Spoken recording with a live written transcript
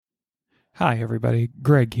Hi, everybody.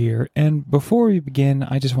 Greg here. And before we begin,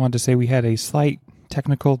 I just wanted to say we had a slight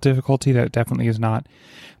technical difficulty that definitely is not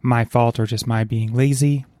my fault or just my being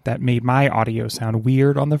lazy. That made my audio sound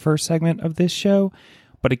weird on the first segment of this show,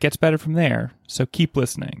 but it gets better from there. So keep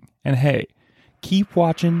listening. And hey, keep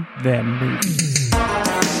watching them movies.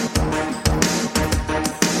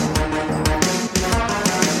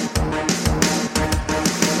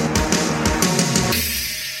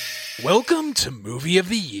 Welcome to Movie of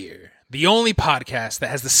the Year, the only podcast that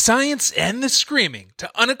has the science and the screaming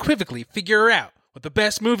to unequivocally figure out what the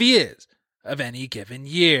best movie is of any given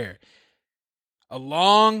year. A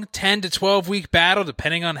long 10 to 12 week battle,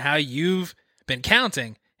 depending on how you've been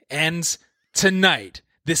counting, ends tonight.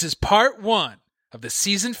 This is part one of the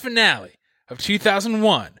season finale of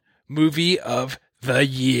 2001 Movie of the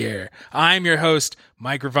Year. I'm your host,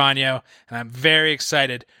 Mike Ravagno, and I'm very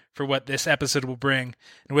excited for what this episode will bring.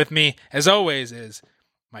 And with me, as always, is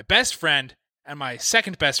my best friend and my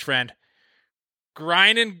second best friend,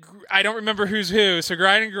 I don't remember who's who, so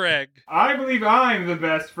Grind and Greg. I believe I'm the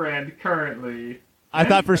best friend currently. I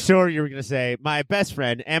thought for sure you were going to say my best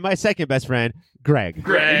friend and my second best friend, Greg.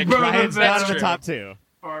 Ryan's not in the top two.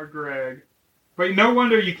 Are Greg. But no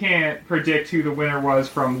wonder you can't predict who the winner was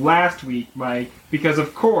from last week, Mike, because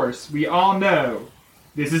of course we all know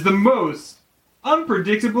this is the most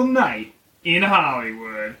unpredictable night in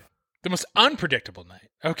Hollywood. The most unpredictable night.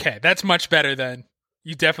 Okay, that's much better than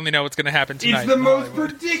you definitely know what's going to happen tonight. It's the most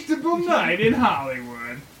predictable night in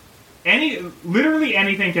Hollywood. Literally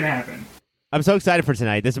anything can happen. I'm so excited for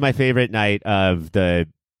tonight. This is my favorite night of the,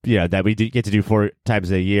 that we get to do 4 times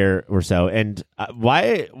a year or so. And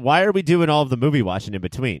why are we doing all of the movie watching in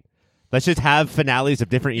between? Let's just have finales of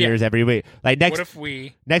different years every week. Like what if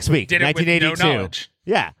we next week, did 1982. It with no knowledge?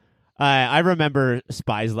 Yeah. I remember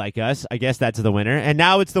Spies Like Us. I guess that's the winner. And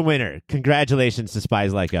now it's the winner. Congratulations to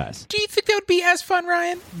Spies Like Us. Do you think that would be as fun,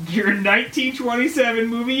 Ryan? Your 1927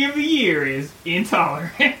 movie of the year is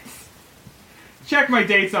Intolerance. Check my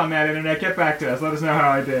dates on that, Internet. Get back to us. Let us know how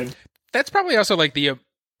I did. That's probably also like the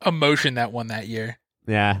emotion that won that year.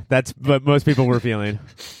 Yeah, that's what most people were feeling.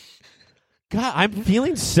 God, I'm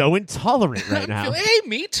feeling so intolerant right now. Hey,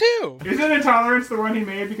 me too. Isn't Intolerance the one he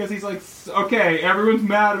made because he's like, okay, everyone's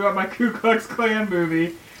mad about my Ku Klux Klan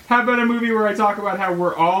movie. How about a movie where I talk about how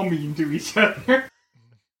we're all mean to each other?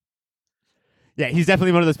 Yeah, he's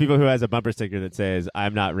definitely one of those people who has a bumper sticker that says,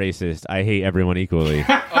 I'm not racist. I hate everyone equally.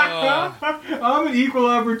 I'm an equal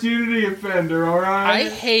opportunity offender, all right? I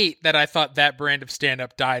hate that I thought that brand of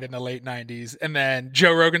stand-up died in the late 90s, and then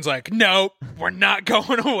Joe Rogan's like, nope, we're not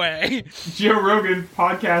going away. Joe Rogan,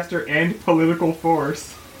 podcaster and political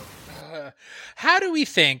force. How do we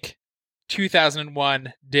think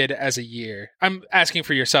 2001 did as a year? I'm asking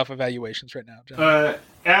for your self-evaluations right now, John.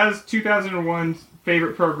 As 2001's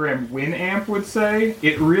favorite program, Winamp, would say,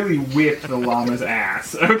 it really whipped the llama's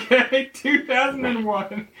ass, okay?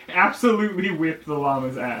 2001 absolutely whipped the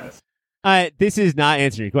llama's ass. This is not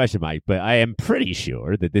answering your question, Mike, but I am pretty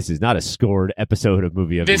sure that this is not a scored episode of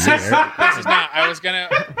Movie of the Year. This is not. I was going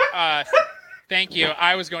to... Thank you.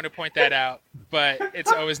 I was going to point that out, but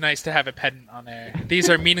it's always nice to have a pedant on there. These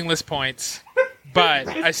are meaningless points, but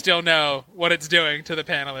I still know what it's doing to the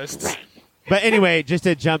panelists. But anyway, just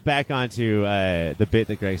to jump back onto the bit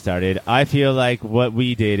that Greg started, I feel like what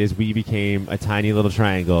we did is we became a tiny little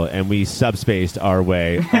triangle and we subspaced our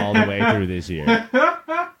way all the way through this year.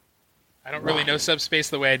 I don't really know subspace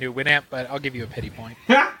the way I do Winamp, but I'll give you a pity point.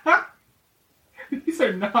 These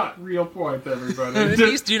are not real points, everybody.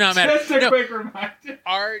 These do not matter. Just a quick reminder.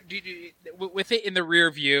 With it in the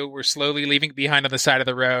rear view, we're slowly leaving it behind on the side of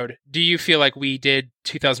the road. Do you feel like we did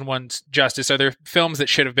 2001's justice? Are there films that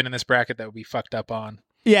should have been in this bracket that we fucked up on?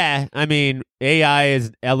 Yeah, I mean, AI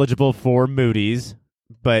is eligible for Moody's,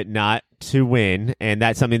 but not to win, and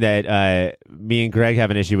that's something that me and Greg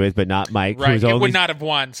have an issue with, but not Mike. Right, it would not have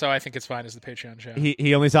won, so I think it's fine as the Patreon show.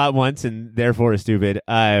 He only saw it once, and therefore is stupid.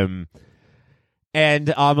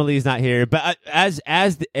 And Amelie's not here, but as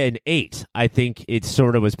an 8, I think it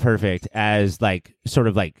sort of was perfect as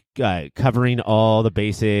covering all the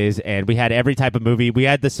bases, and we had every type of movie. We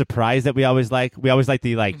had the surprise that we always like. We always like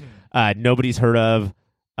the nobody's heard of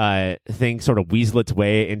thing sort of weasel its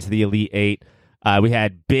way into the Elite 8. We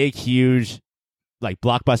had big, huge,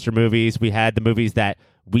 blockbuster movies. We had the movies that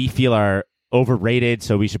we feel are overrated,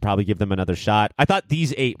 so we should probably give them another shot. I thought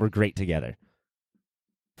these 8 were great together.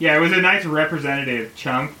 Yeah, it was a nice representative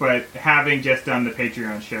chunk, but having just done the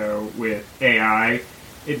Patreon show with AI,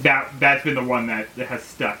 that's been the one that has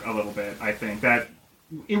stuck a little bit, I think. That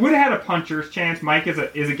it would have had a puncher's chance. Mike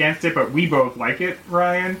is against it, but we both like it,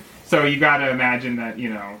 Ryan. So you got to imagine that,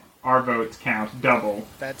 our votes count double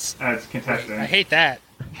That's as contestants. I hate that.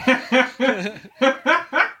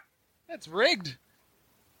 That's rigged.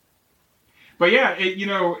 But yeah,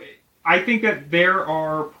 I think that there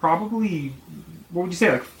are probably, what would you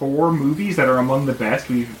say, like 4 movies that are among the best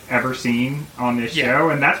we've ever seen on this show,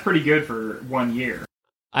 and that's pretty good for 1 year.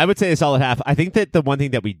 I would say a solid half. I think that the one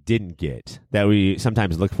thing that we didn't get, that we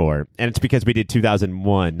sometimes look for, and it's because we did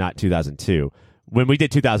 2001, not 2002. When we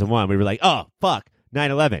did 2001, we were like, oh, fuck,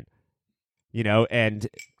 9/11. And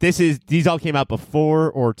these all came out before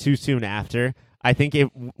or too soon after. I think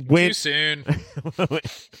too soon.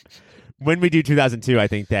 When we do 2002, I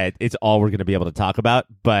think that it's all we're going to be able to talk about.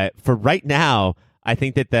 But for right now, I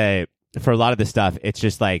think that for a lot of the stuff, it's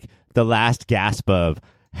just like the last gasp of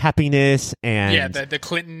happiness and the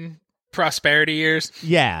Clinton prosperity years.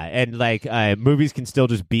 Yeah, and like movies can still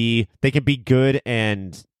just they can be good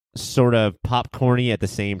and sort of popcorny at the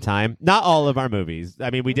same time. Not all of our movies.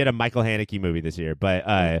 I mean, we did a Michael Haneke movie this year,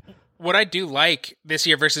 but what I do like this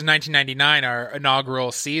year versus 1999, our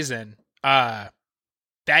inaugural season,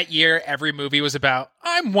 that year every movie was about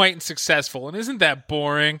I'm white and successful, and isn't that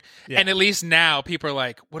boring? Yeah. And at least now people are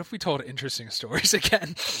like, what if we told interesting stories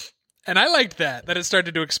again? And I liked that it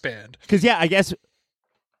started to expand. Because I guess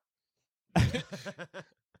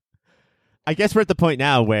we're at the point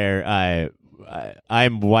now where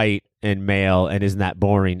I'm white and male, and isn't that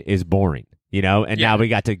boring is boring, And now we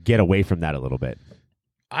got to get away from that a little bit.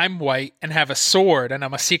 I'm white and have a sword, and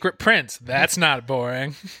I'm a secret prince. That's not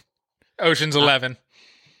boring. Ocean's 11.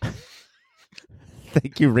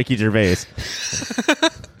 Thank you, Ricky Gervais.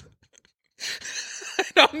 I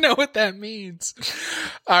don't know what that means.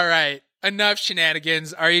 All right. Enough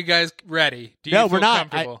shenanigans. Are you guys ready? Do you no, feel we're not.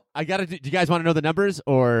 Comfortable? I gotta. Do you guys want to know the numbers,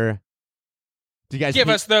 or do you guys give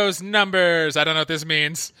us those numbers? I don't know what this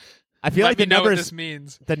means. I feel like the know numbers. What this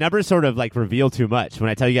means. The numbers sort of like reveal too much when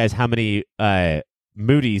I tell you guys how many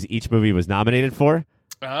Moody's each movie was nominated for.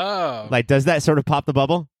 Oh, like does that sort of pop the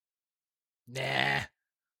bubble? Nah.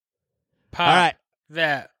 Pop. All right.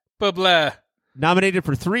 That. Blah blah. Nominated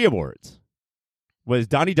for 3 awards was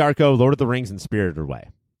Donnie Darko, Lord of the Rings, and Spirited Away.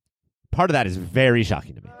 Part of that is very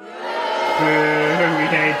shocking to me. We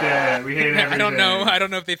hate that. We hate everything. I don't know. I don't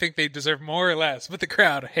know if they think they deserve more or less, but the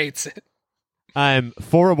crowd hates it.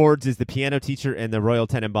 4 awards is The Piano Teacher and The Royal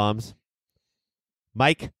Tenenbaums.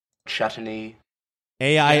 Mike? Chutney.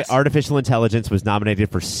 AI, yes. Artificial Intelligence, was nominated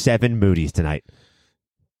for 7 Moody's tonight.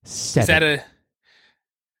 7.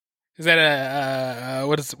 Is that a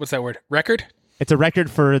what's that word? Record? It's a record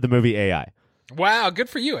for the movie AI. Wow, good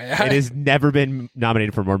for you, AI. It has never been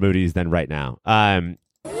nominated for more Moody's than right now. Coming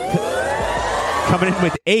in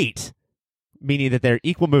with 8, meaning that they're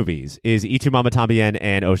equal movies, is Y Tu Mamá También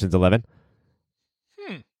and Ocean's 11.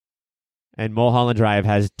 And Mulholland Drive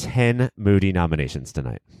has 10 Moody nominations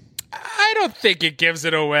tonight. I don't think it gives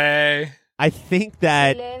it away. I think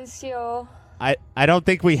that Silencio. I don't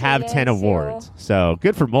think we have 10 awards. So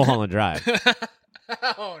good for Mulholland Drive.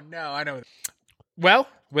 Oh no, I know. Well,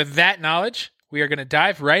 with that knowledge, we are going to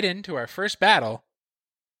dive right into our first battle: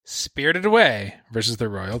 Spirited Away versus the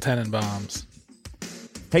Royal Tenenbaums.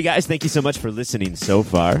 Hey guys, thank you so much for listening so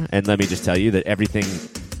far. And let me just tell you that everything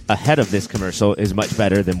ahead of this commercial is much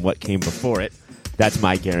better than what came before it. That's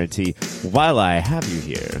my guarantee. While I have you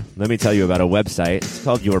here, let me tell you about a website. It's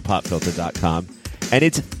called yourpopfilter.com. And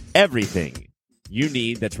it's everything you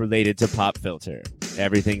need that's related to Pop Filter.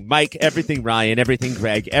 Everything Mike, everything Ryan, everything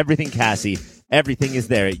Greg, everything Cassie, everything is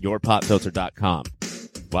there at yourpopfilter.com.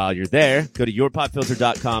 While you're there, go to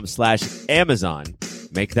yourpopfilter.com/Amazon.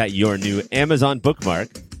 Make that your new Amazon bookmark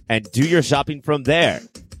and do your shopping from there.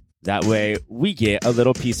 That way, we get a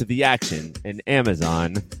little piece of the action and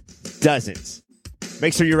Amazon doesn't.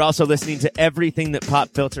 Make sure you're also listening to everything that Pop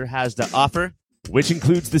Filter has to offer, which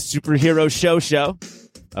includes the Superhero Show,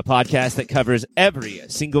 a podcast that covers every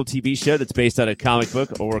single TV show that's based on a comic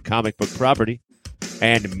book or comic book property,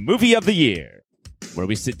 and Movie of the Year, where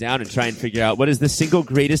we sit down and try and figure out what is the single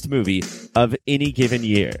greatest movie of any given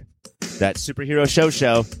year. That's Superhero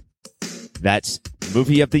Show, that's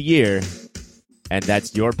Movie of the Year, and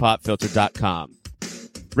that's yourpopfilter.com.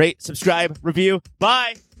 Rate, subscribe, review,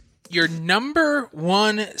 bye! Your number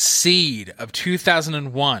 1 seed of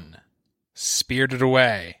 2001, Spirited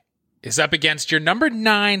Away, is up against your number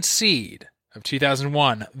 9 seed of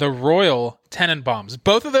 2001, The Royal Tenenbaums.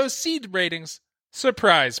 Both of those seed ratings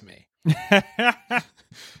surprise me.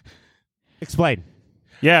 Explain.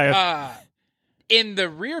 Yeah. In the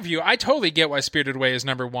rear view, I totally get why Spirited Away is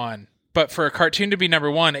number 1. But for a cartoon to be number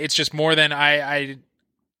 1, it's just more than hey,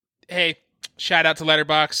 shout out to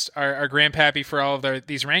Letterboxd, our grandpappy, for all of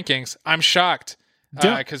these rankings. I'm shocked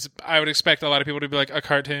because I would expect a lot of people to be like, a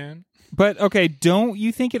cartoon. But okay, don't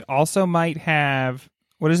you think it also might have,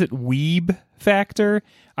 what is it, weeb factor?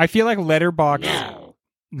 I feel like Letterboxd.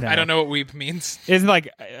 No. I don't know what weeb means. It's like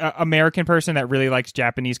an American person that really likes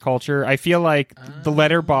Japanese culture. I feel like the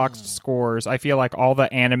Letterboxd scores, I feel like all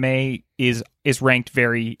the anime is ranked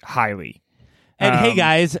very highly. And hey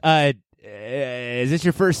guys, is this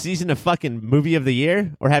your first season of fucking Movie of the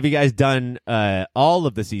Year? Or have you guys done all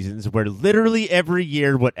of the seasons where literally every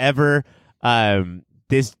year whatever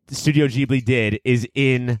this Studio Ghibli did is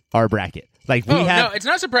in our bracket? Like no, it's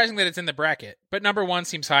not surprising that it's in the bracket, but number 1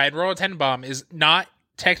 seems high, and Royal Tenenbaum is not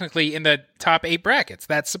technically in the top 8 brackets.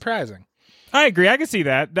 That's surprising. I agree. I can see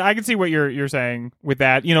that. I can see what you're saying with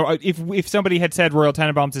that. You know, if somebody had said Royal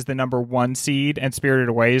Tenenbaums is the number 1 seed and Spirited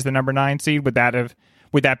Away is the number 9 seed, would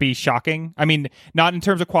that be shocking? I mean, not in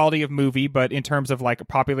terms of quality of movie, but in terms of like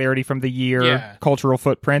popularity from the year, cultural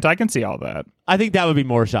footprint. I can see all that. I think that would be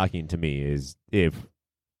more shocking to me is if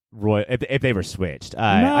they were switched.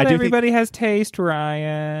 Not everybody has taste,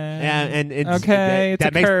 Ryan. And it's, okay, it's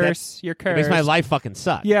a curse. You're cursed. It makes my life fucking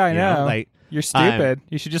suck. Yeah, I know. Like, you're stupid.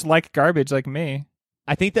 You should just like garbage like me.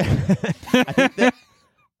 I think that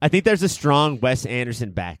I think there's a strong Wes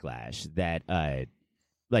Anderson backlash that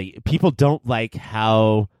like people don't like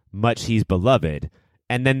how much he's beloved,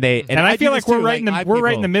 and then they and I feel like we're right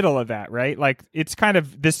in the middle of that, right? Like it's kind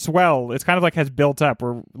of this swell. It's kind of like has built up.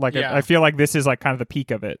 We're like I feel like this is like kind of the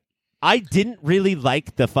peak of it. I didn't really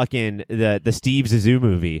like the fucking the Steve Zissou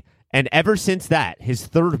movie. And ever since that, his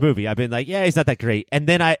third movie, I've been like, yeah, he's not that great. And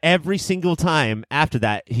then every single time after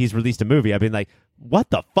that, he's released a movie, I've been like, what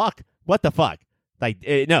the fuck? What the fuck? Like,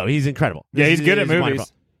 no, he's incredible. Yeah, he's good at movies. Wonderful.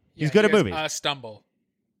 He's good at movies. Stumble.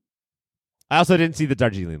 I also didn't see the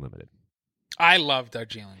Darjeeling Limited. I love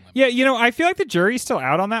Darjeeling Limited. Yeah, you know, I feel like the jury's still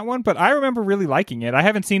out on that one, but I remember really liking it. I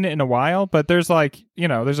haven't seen it in a while, but there's like, you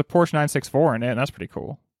know, there's a Porsche 964 in it, and that's pretty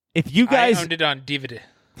cool. If you guys I owned it on DVD.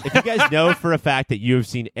 If you guys know for a fact that you have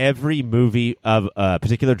seen every movie of a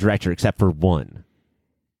particular director except for one,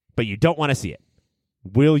 but you don't want to see it,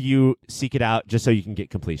 will you seek it out just so you can get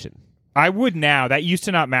completion? I would now. That used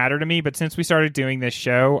to not matter to me, but since we started doing this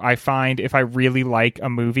show, I find if I really like a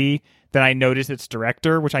movie, then I notice its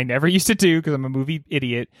director, which I never used to do because I'm a movie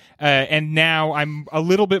idiot. And now I'm a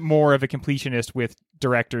little bit more of a completionist with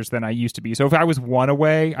directors than I used to be. So if I was one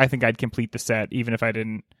away, I think I'd complete the set, even if I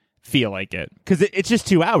didn't feel like it. Because it's just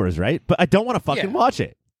 2 hours, right? But I don't want to fucking watch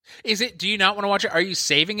it. Is it? Do you not want to watch it? Are you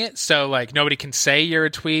saving it so like nobody can say you're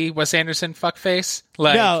a twee Wes Anderson fuckface?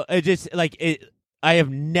 Like, no, it just like it. I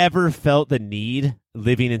have never felt the need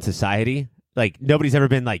living in society. Like nobody's ever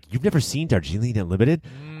been like, you've never seen Darjeeling Unlimited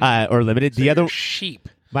or Limited. So the other sheep.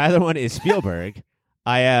 My other one is Spielberg.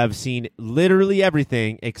 I have seen literally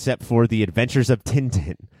everything except for The Adventures of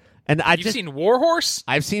Tintin. And You've seen War Horse?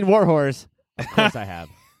 I've seen War Horse. Of course, I have.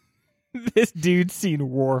 This dude's seen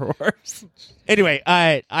War Horse. Anyway,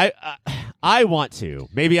 I want to.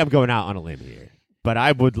 Maybe I'm going out on a limb here, but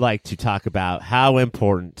I would like to talk about how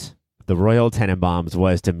important the Royal Tenenbaums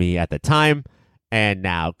was to me at the time and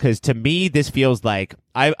now. Because to me, this feels like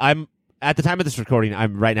I'm at the time of this recording.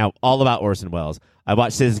 I'm right now all about Orson Welles. I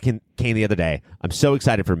watched Citizen Kane the other day. I'm so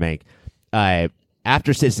excited for Mank.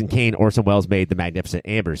 After Citizen Kane, Orson Welles made The Magnificent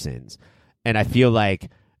Ambersons, and I feel like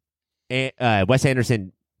Wes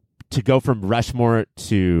Anderson, to go from Rushmore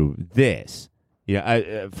to this,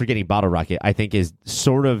 forgetting Bottle Rocket, I think is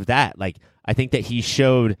sort of that. Like, I think that he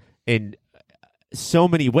showed in so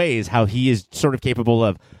many ways how he is sort of capable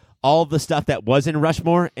of all the stuff that was in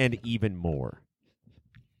Rushmore and even more.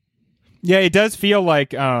 Yeah, it does feel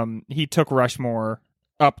like he took Rushmore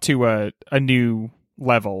up to a new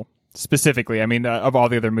level, specifically. I mean, of all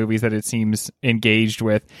the other movies that it seems engaged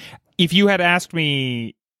with. If you had asked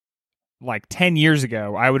me like 10 years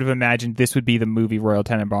ago, I would have imagined this would be the movie Royal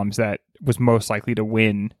Tenenbaums that was most likely to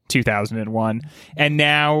win 2001. And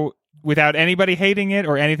now, without anybody hating it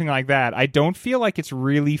or anything like that, I don't feel like it's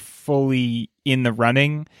really fully in the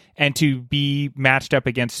running. And to be matched up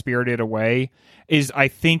against Spirited Away is, I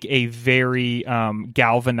think, a very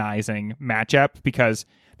galvanizing matchup, because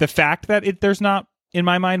the fact that there's not, in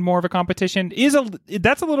my mind, more of a competition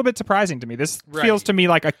that's a little bit surprising to me. This feels to me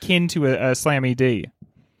like akin to a Slammy D.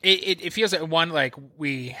 It feels like one, like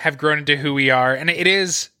we have grown into who we are, and it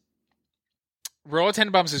is. Royal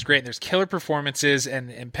Tenenbaums is great. And there's killer performances and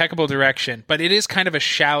impeccable direction, but it is kind of a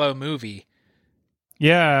shallow movie.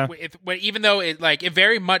 Yeah. Even though it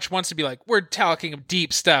very much wants to be like, we're talking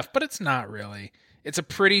deep stuff, but it's not really. It's a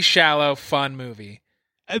pretty shallow, fun movie.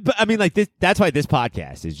 But I mean, like this. That's why this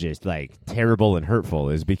podcast is just like terrible and hurtful.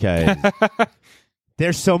 Is because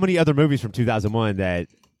there's so many other movies from 2001 that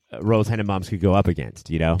Royal Tenenbaums could go up against,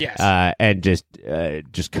 you know? Yes. And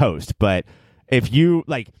just coast. But if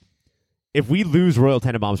we lose Royal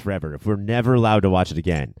Tenenbaums forever, if we're never allowed to watch it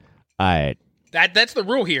again, that's the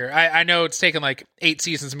rule here. I know it's taken like 8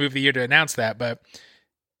 seasons of Movie of the Year to announce that, but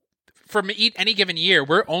from any given year,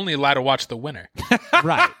 we're only allowed to watch the winner.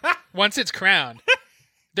 right. Once it's crowned.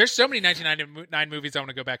 There's so many 1999 movies I want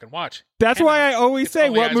to go back and watch. That's why I always say,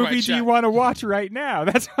 what Eyes Wide movie do you Shut. want to watch right now?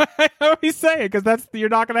 That's why I always say it, because you're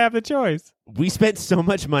not going to have the choice. We spent so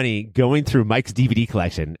much money going through Mike's DVD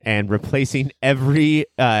collection and replacing every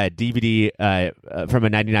DVD from a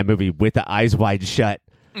 99 movie with the Eyes Wide Shut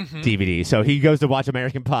DVD. So he goes to watch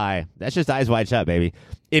American Pie. That's just Eyes Wide Shut, baby.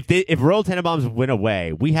 If Royal Tenenbaums went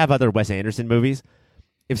away, we have other Wes Anderson movies.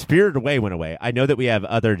 If Spirited Away went away, I know that we have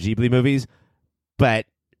other Ghibli movies, but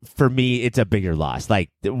for me, it's a bigger loss. Like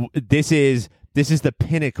this is the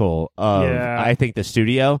pinnacle of I think the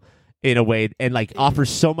studio in a way, and like offers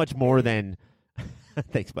so much more than.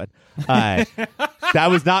 Thanks, bud. That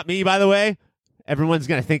was not me, by the way. Everyone's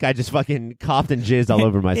gonna think I just fucking coughed and jizzed all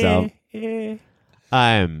over myself.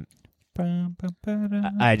 I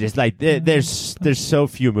just like there's so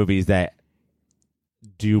few movies that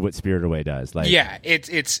do what Spirited Away does. Like, yeah,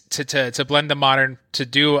 it's to blend the modern, to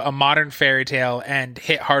do a modern fairy tale and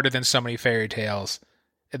hit harder than so many fairy tales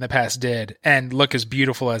in the past did, and look as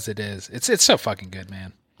beautiful as it is. It's so fucking good,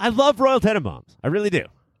 man. I love Royal Tenenbaums. I really do.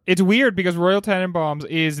 It's weird because Royal Tenenbaums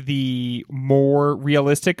is the more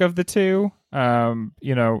realistic of the two.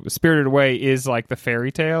 Spirited Away is like the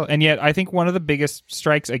fairy tale. And yet I think one of the biggest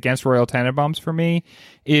strikes against Royal Tenenbaums for me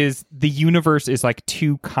is the universe is like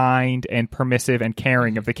too kind and permissive and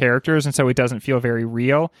caring of the characters. And so it doesn't feel very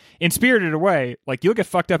real. In Spirited Away, like you'll get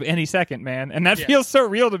fucked up any second, man. And that feels so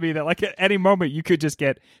real to me that like at any moment you could just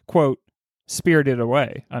get, quote, spirited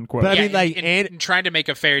away, unquote. But I mean, like, in trying to make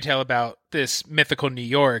a fairy tale about this mythical New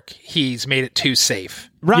York, he's made it too safe.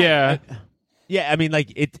 Right. Yeah. Yeah, I mean,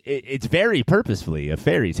 like, it's very purposefully a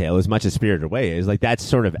fairy tale as much as Spirited Away is. Like, that's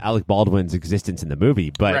sort of Alec Baldwin's existence in the movie.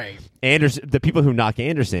 But right. Anderson, the people who knock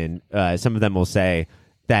Anderson, some of them will say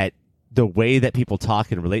that the way that people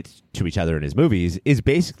talk and relate to each other in his movies is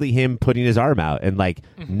basically him putting his arm out and, like,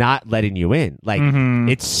 not letting you in. Like,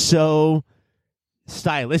 it's so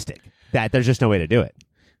stylistic that there's just no way to do it.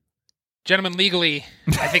 Gentlemen, legally,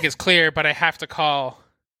 I think it's clear, but I have to call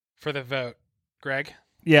for the vote. Greg?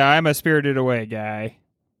 Yeah, I'm a Spirited Away guy.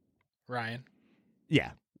 Ryan?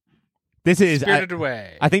 Yeah. This is Spirited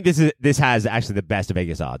Away. I think this has actually the best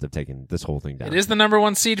Vegas odds of taking this whole thing down. It is the number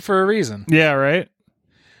 1 seed for a reason. Yeah, right?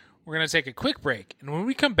 We're going to take a quick break, and when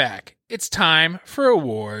we come back, it's time for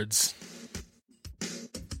awards.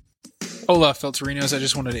 Hola, Filterinos. I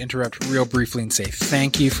just wanted to interrupt real briefly and say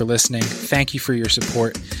thank you for listening. Thank you for your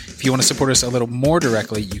support. If you want to support us a little more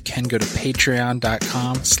directly, you can go to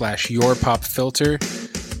patreon.com/yourpopfilter.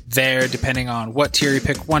 There, depending on what tier you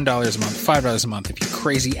pick, $1 a month, $5 a month. If you're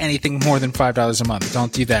crazy, anything more than $5 a month,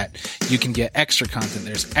 don't do that. You can get extra content.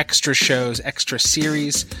 There's extra shows, extra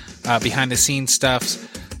series, behind-the-scenes stuff.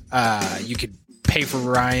 You could pay for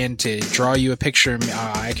Ryan to draw you a picture.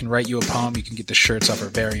 I can write you a poem. You can get the shirts off our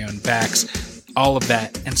very own backs. All of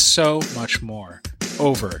that and so much more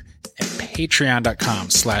over at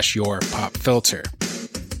patreon.com/yourpopfilter.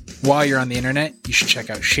 While you're on the internet, you should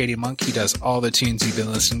check out Shady Monk. He does all the tunes you've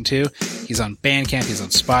been listening to. He's on Bandcamp. He's on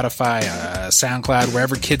Spotify, SoundCloud,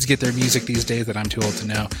 wherever kids get their music these days that I'm too old to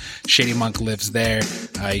know. Shady Monk lives there.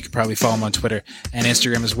 You can probably follow him on Twitter and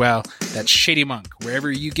Instagram as well. That's Shady Monk.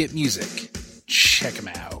 Wherever you get music, check him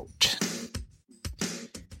out.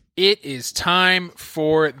 It is time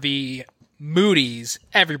for the Moody's,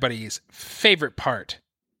 everybody's favorite part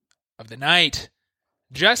of the night.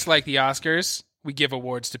 Just like the Oscars, we give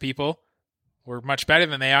awards to people. We're much better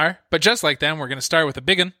than they are. But just like them, we're going to start with a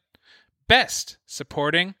big one. Best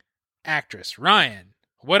Supporting Actress. Ryan,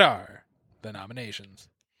 what are the nominations?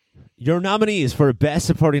 Your nominees for Best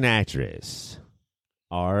Supporting Actress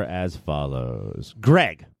are as follows.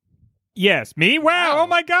 Greg. Yes, me? Wow, Wow. oh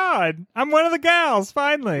my God. I'm one of the gals,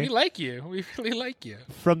 finally. We like you. We really like you.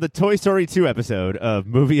 From the Toy Story 2 episode of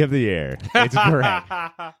Movie of the Year. It's Greg.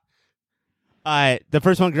 The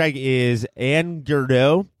first one, Greg, is Anne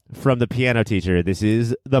Gerdot from The Piano Teacher. This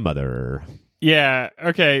is the mother. Yeah,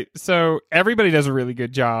 okay. So everybody does a really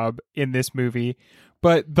good job in this movie,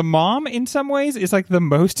 but the mom in some ways is like the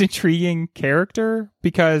most intriguing character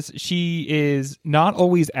because she is not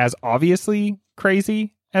always as obviously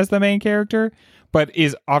crazy as the main character, but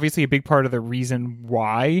is obviously a big part of the reason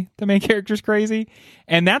why the main character's crazy.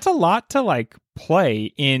 And that's a lot to like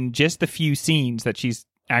play in just the few scenes that she's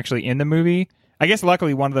actually in the movie. I guess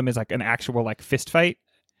luckily one of them is like an actual like fist fight.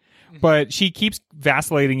 but she keeps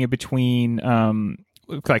vacillating in between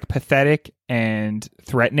like pathetic and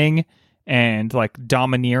threatening and like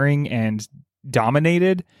domineering and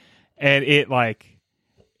dominated, and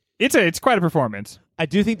it's quite a performance. I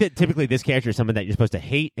do think that typically this character is someone that you're supposed to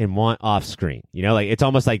hate and want off screen. You know, like it's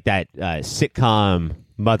almost like that sitcom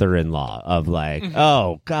mother-in-law of like,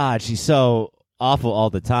 oh God, she's so awful all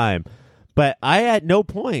the time. But I at no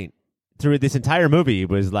point through this entire movie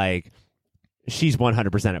was like, she's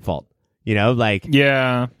 100% at fault. You know, like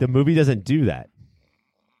Yeah. the movie doesn't do that.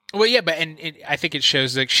 Well, yeah, but I think it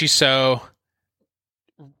shows like she's so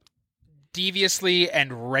deviously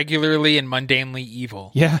and regularly and mundanely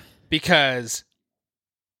evil. Yeah. Because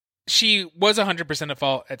she was 100% at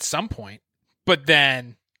fault at some point, but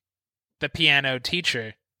then the piano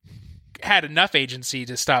teacher had enough agency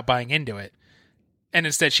to stop buying into it. And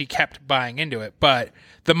instead she kept buying into it. But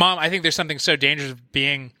the mom, I think there's something so dangerous of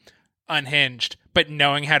being unhinged, but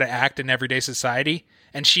knowing how to act in everyday society.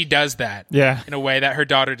 And she does that in a way that her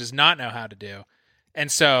daughter does not know how to do. And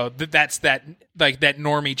so that's that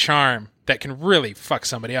normie charm that can really fuck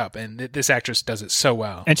somebody up. And this actress does it so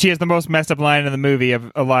well. And she has the most messed up line in the movie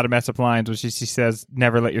of a lot of messed up lines, which she says,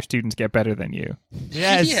 "Never let your students get better than you."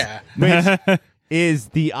 Yes. Yeah. Which is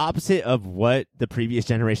the opposite of what the previous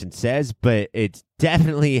generation says, but it's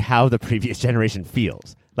definitely how the previous generation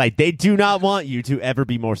feels. Like, they do not want you to ever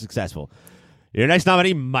be more successful. Your next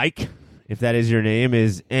nominee, Mike, if that is your name,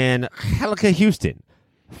 is Angelica Houston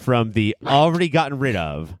from the already gotten rid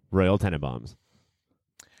of Royal Tenenbaums.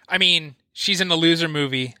 I mean, she's in the Loser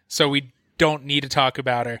movie, so we don't need to talk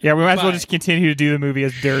about her. Yeah, we might as well just continue to do the movie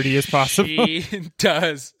as dirty as possible. She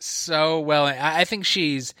does so well. I think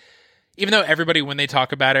she's, even though everybody, when they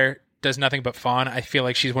talk about her, does nothing but fawn, I feel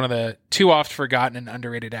like she's one of the too oft forgotten and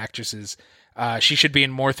underrated actresses. She should be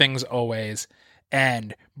in more things always,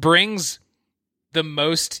 and brings the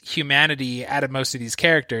most humanity out of most of these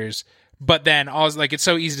characters. But then, also, like, it's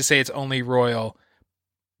so easy to say it's only Royal,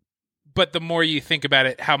 but the more you think about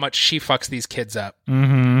it, how much she fucks these kids up.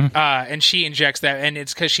 Mm-hmm. And she injects that, and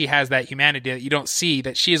it's because she has that humanity that you don't see,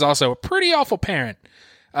 that she is also a pretty awful parent,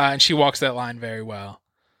 and she walks that line very well.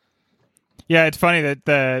 Yeah, it's funny that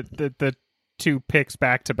the two picks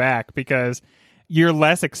back to back, because you're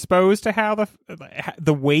less exposed to how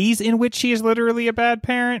the ways in which she is literally a bad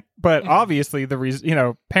parent, but obviously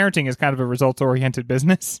parenting is kind of a results oriented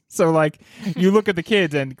business. So like, you look at the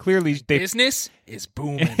kids and clearly business is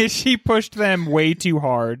booming. She pushed them way too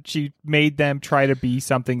hard. She made them try to be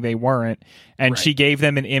something they weren't, and she gave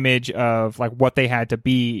them an image of like what they had to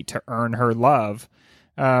be to earn her love.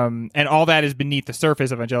 And all that is beneath the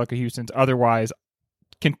surface of Angelica Houston's otherwise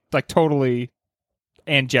totally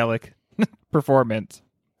angelic performance.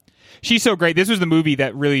 She's so great. This was the movie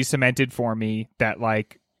that really cemented for me that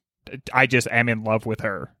like I just am in love with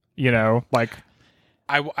her. You know, like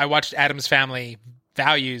I watched Addams Family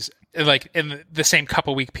Values like in the same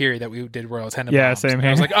couple week period that we did Royal Tenenbaums. Yeah, same here.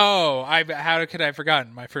 I was like, oh, how could I have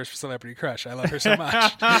forgotten my first celebrity crush? I love her so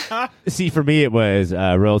much. See, for me, it was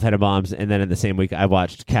Royal Tenenbaums, and then in the same week, I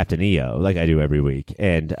watched Captain EO, like I do every week.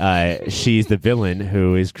 And she's the villain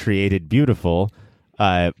who is created beautiful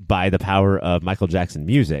by the power of Michael Jackson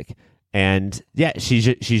music. And yeah, she's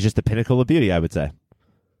just the pinnacle of beauty, I would say.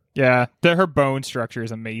 Yeah, her bone structure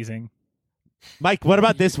is amazing. Mike, what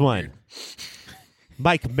about this one?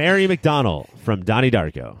 Mike, Mary McDonnell from Donnie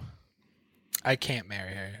Darko. I can't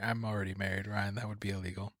marry her. I'm already married, Ryan. That would be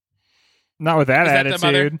illegal. Not with that attitude. That the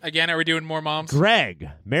mother? Again, are we doing more moms? Greg,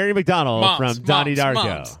 Mary McDonnell from Donnie Darko.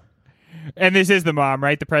 Moms. And this is the mom,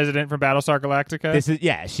 right? The president from Battlestar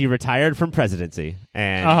Galactica? She retired from presidency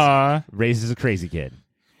and raises a crazy kid.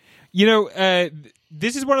 You know,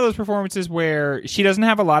 this is one of those performances where she doesn't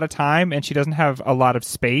have a lot of time and she doesn't have a lot of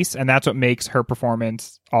space, and that's what makes her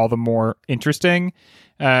performance all the more interesting.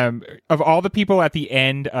 Of all the people at the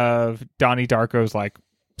end of Donnie Darko's like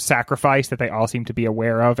sacrifice that they all seem to be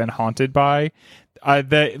aware of and haunted by,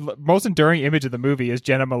 the most enduring image of the movie is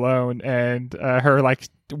Jenna Malone and her like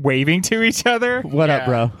waving to each other. What up,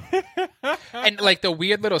 bro? And like the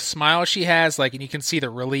weird little smile she has, like, and you can see the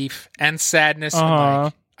relief and sadness. And,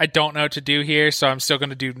 like, I don't know what to do here, so I'm still going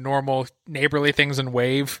to do normal neighborly things and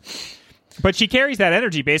wave. But she carries that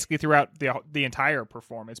energy basically throughout the entire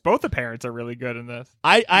performance. Both the parents are really good in this.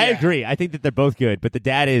 I agree. I think that they're both good, but the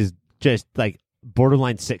dad is just like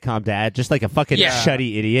borderline sitcom dad, just like a fucking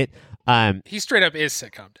shutty idiot. He straight up is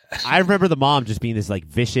sitcom dad. I remember the mom just being this like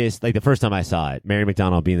vicious, like the first time I saw it, Mary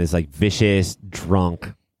McDonnell being this like vicious,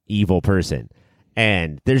 drunk, evil person.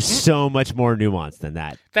 And there's so much more nuance than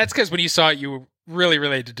that. That's because when you saw it, you were really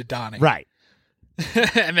related to Donnie. Right.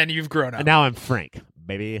 And then you've grown up. And now I'm Frank,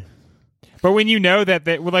 baby. But when you know that,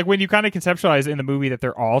 like when you kind of conceptualize in the movie that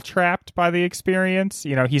they're all trapped by the experience,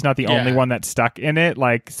 he's not the only one that's stuck in it.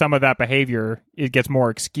 Like some of that behavior, it gets more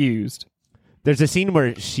excused. There's a scene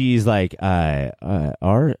where she's like,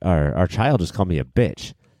 our child just called me a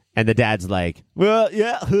bitch. And the dad's like, well,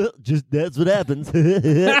 yeah, just that's what happens.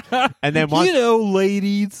 And then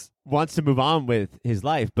ladies wants to move on with his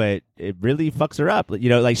life, but it really fucks her up.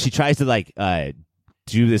 Like she tries to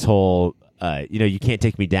do this whole, you can't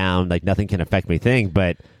take me down, like nothing can affect me thing,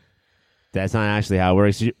 but that's not actually how it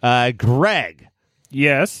works. Greg.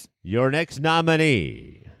 Yes. Your next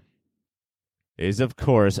nominee is, of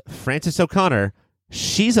course, Frances O'Connor.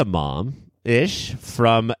 She's a mom-ish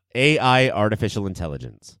from AI Artificial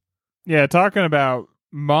Intelligence. Yeah, talking about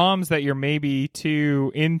moms that you're maybe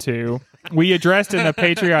too into. We addressed in a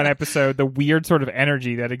Patreon episode the weird sort of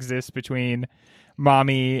energy that exists between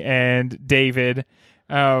Mommy and David.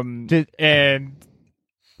 And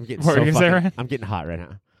I'm getting I'm getting hot right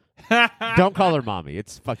now. Don't call her Mommy.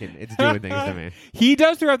 It's doing things to me. He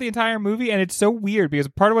does throughout the entire movie, and it's so weird because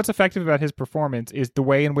part of what's effective about his performance is the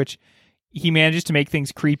way in which he manages to make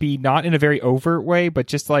things creepy, not in a very overt way, but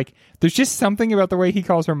just like there's just something about the way he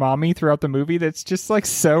calls her Mommy throughout the movie that's just like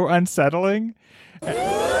so unsettling. The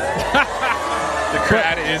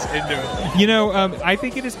crowd is into it. I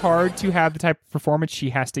think it is hard to have the type of performance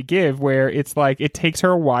she has to give where it's like it takes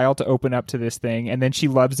her a while to open up to this thing, and then she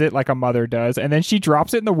loves it like a mother does, and then she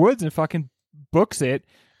drops it in the woods and fucking books it,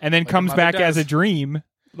 and then comes back as a dream.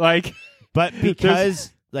 Like, but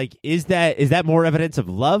because like is that more evidence of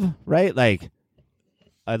love, right? Like,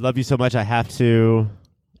 I love you so much I have to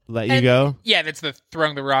let you go. Yeah, that's the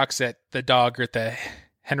throwing the rocks at the dog or at the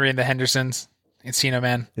Henry and the Hendersons. Encino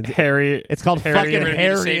Man. Harry. It's called Harry fucking and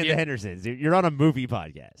Harry and the Hendersons. You're on a movie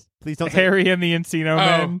podcast. Please don't say Harry and the Encino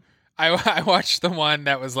Man. I watched the one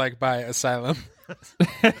that was like by Asylum.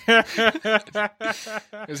 It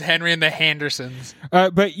was Henry and the Hendersons.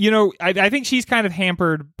 But I think she's kind of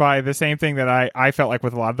hampered by the same thing that I felt like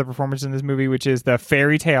with a lot of the performances in this movie, which is the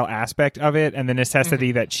fairy tale aspect of it and the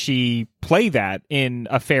necessity that she play that in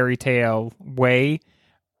a fairy tale way.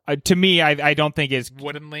 To me, I don't think is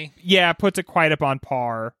woodenly. Yeah, puts it quite up on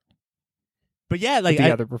par. But yeah, like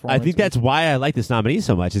the other I think that's why I like this nominee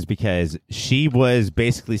so much is because she was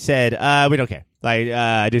basically said, "We don't care.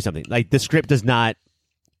 Like, do something. Like the script does not.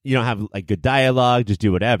 You don't have like good dialogue. Just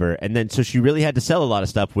do whatever." And then so she really had to sell a lot of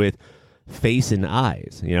stuff with face and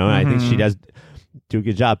eyes. And I think she does do a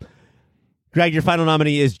good job. Greg, your final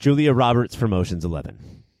nominee is Julia Roberts from Ocean's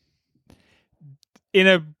 11. In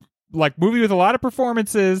a movie with a lot of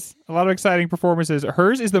performances, a lot of exciting performances,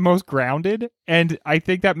 hers is the most grounded, and I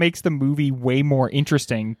think that makes the movie way more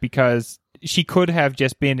interesting because she could have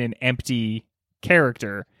just been an empty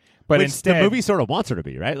character, but which instead the movie sort of wants her to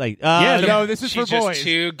be, right? Like, no, this is she's for boys. Just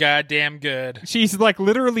too goddamn good. She's like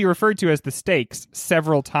literally referred to as the stakes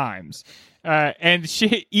several times. And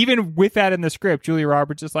she, even with that in the script, Julia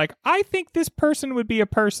Roberts is like, I think this person would be a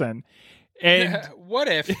person. And what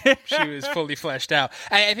if she was fully fleshed out?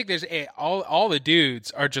 I think there's all the dudes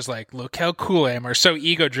are just like, look how cool I am, or so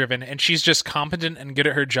ego driven, and she's just competent and good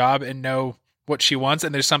at her job and know what she wants.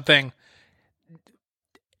 And there's something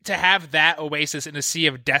to have that oasis in a sea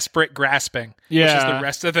of desperate grasping, which is the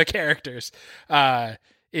rest of the characters,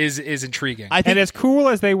 is intriguing. And as cool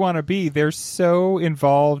as they want to be, they're so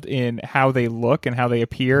involved in how they look and how they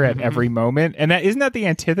appear at every moment. And isn't that the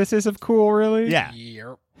antithesis of cool, really? Yeah.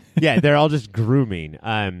 Yep. Yeah, they're all just grooming.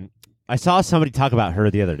 I saw somebody talk about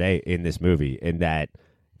her the other day in this movie, and that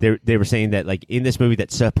they were saying that like in this movie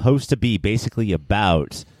that's supposed to be basically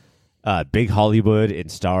about big Hollywood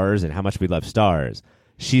and stars and how much we love stars,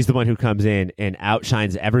 she's the one who comes in and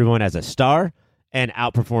outshines everyone as a star and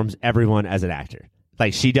outperforms everyone as an actor.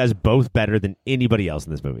 Like she does both better than anybody else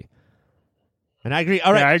in this movie. And I agree.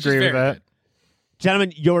 All right, I agree with that. Good.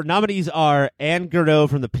 Gentlemen, your nominees are Anne Gerdot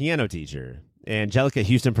from The Piano Teacher, Angelica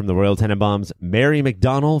Houston from The Royal Tenenbaums, Mary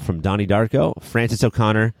McDonnell from Donnie Darko, Frances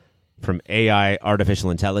O'Connor from AI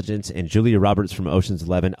Artificial Intelligence, and Julia Roberts from Ocean's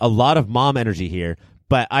 11. A lot of mom energy here,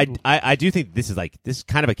 but I do think this is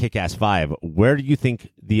kind of a kick-ass 5. Where do you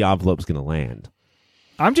think the envelope's going to land?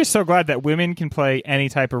 I'm just so glad that women can play any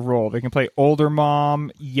type of role. They can play older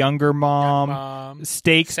mom, younger mom,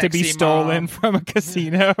 stakes to be stolen from a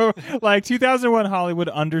casino. Like 2001 Hollywood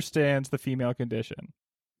understands the female condition.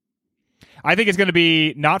 I think it's going to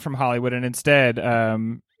be not from Hollywood and instead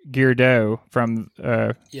Gerdot from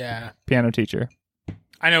Piano Teacher.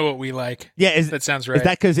 I know what we like. Yeah, that sounds right. Is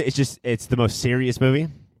that because it's the most serious movie?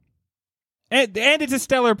 And it's a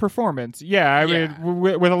stellar performance. Yeah, I mean,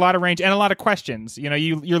 with a lot of range and a lot of questions. You know,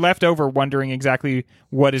 you're left over wondering exactly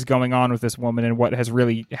what is going on with this woman and what has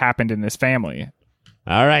really happened in this family.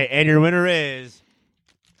 All right, and your winner is...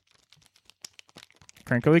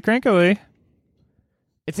 Crinkly, crinkly.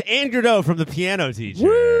 It's Anne Gardeau from The Piano Teacher.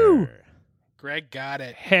 Woo! Greg got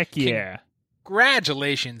it. Heck yeah.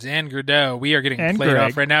 Congratulations, Anne Gardeau. We are getting And played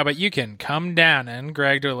Greg. off right now, but you can come down, and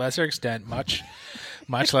Greg to a lesser extent, much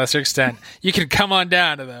lesser extent. You can come on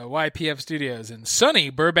down to the YPF studios in sunny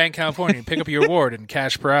Burbank, California, and pick up your award and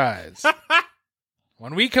cash prize.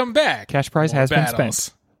 When we come back, Cash prize more has been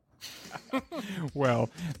battles. spent. Well,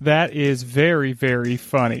 that is very, very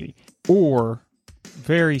funny. Or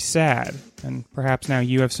very sad, and perhaps now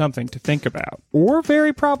you have something to think about. Or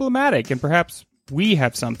very problematic, and perhaps we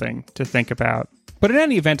have something to think about. But in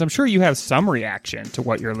any event, I'm sure you have some reaction to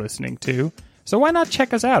what you're listening to. So why not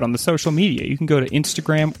check us out on the social media? You can go to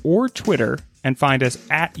Instagram or Twitter and find us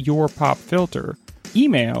at YourPopFilter.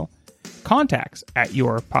 Email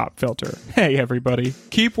contacts@YourPopFilter. Hey, everybody,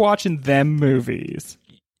 keep watching them movies.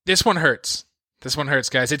 This one hurts. This one hurts,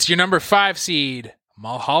 guys. It's your number 5 seed,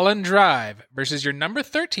 Mulholland Drive, versus your number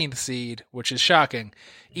 13th seed, which is shocking,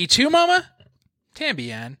 E2 Mama,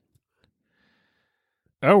 Tambien.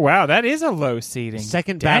 Oh, wow, that is a low seeding.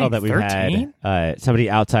 Second Dang, battle that we've 13? had, somebody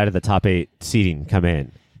outside of the top 8 seeding come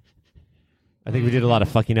in. I think we did a lot of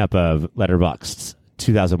fucking up of Letterboxd's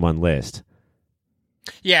 2001 list.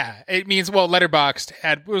 Yeah, it means, well,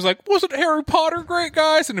 Letterboxd was like, wasn't Harry Potter great,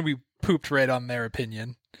 guys? And then we pooped right on their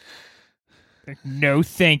opinion. No,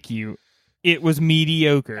 thank you. It was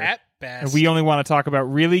mediocre. At best. And we only want to talk about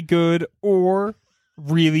really good or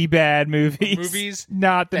really bad movies. Movies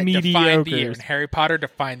not the that define the year. mediocres. And Harry Potter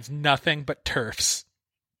defines nothing but turfs.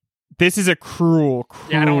 This is a cruel.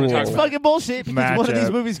 Yeah, I don't wanna talk It's about fucking bullshit because one of these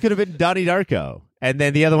Matchup. movies could have been Donnie Darko, and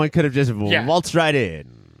then the other one could have just waltzed right in.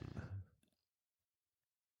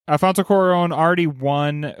 Alfonso Cuarón already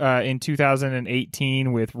won in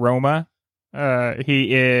 2018 with Roma.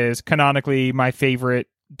 He is canonically my favorite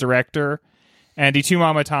director. And Y Tu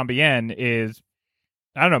Mama Tambien is,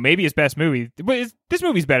 I don't know, maybe his best movie. But this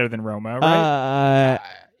movie's better than Roma, right?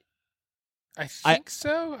 I think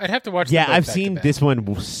so. I'd have to watch them Yeah, both I've back seen to back. this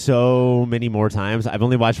one so many more times. I've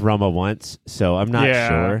only watched Roma once, so I'm not Yeah.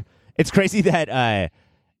 sure. It's crazy that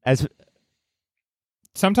as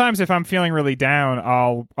Sometimes if I'm feeling really down,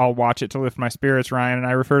 I'll watch it to lift my spirits, Ryan, and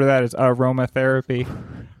I refer to that as aromatherapy.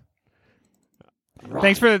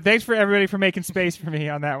 Thanks for everybody for making space for me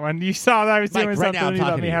on that one. You saw that I was Mike, doing right something now I'm and you let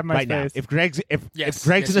talking me to you have my right now. space. If Greg's Yes,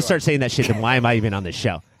 gonna you start are. saying that shit, then why am I even on this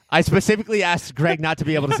show? I specifically asked Greg not to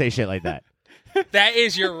be able to say shit like that. That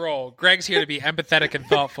is your role. Greg's here to be empathetic and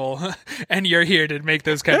thoughtful, and you're here to make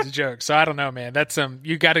those kinds of jokes. So I don't know, man. That's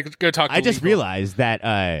you got to go talk to I just legal. realized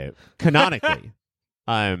that canonically,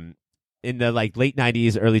 in the late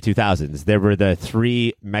 90s, early 2000s, there were the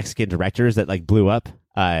 3 Mexican directors that blew up,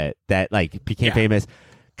 that became Yeah. famous.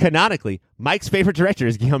 Canonically, Mike's favorite director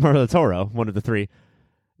is Guillermo del Toro, one of the 3.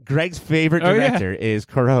 Greg's favorite Oh, yeah. director is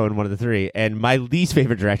Cuarón, one of the 3, and my least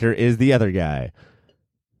favorite director is the other guy.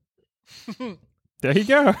 There you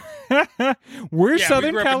go. We're Yeah, we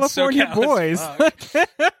Southern grew up in California SoCal boys. as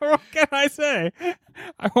What can I say?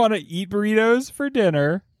 I want to eat burritos for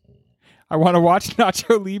dinner. I want to watch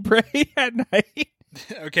Nacho Libre at night.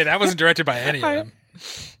 Okay, that wasn't directed by any of them.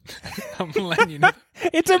 I'm letting you know.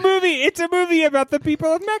 It's a movie. It's a movie about the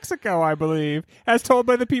people of Mexico, I believe, as told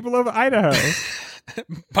by the people of Idaho.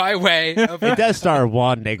 By way of It does star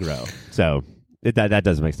Juan Negro, so that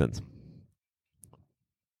does make sense.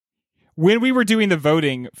 When we were doing the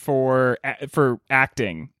voting for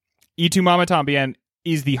acting, Y Tu Mama Tambien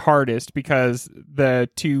is the hardest because the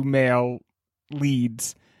 2 male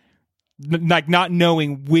leads, not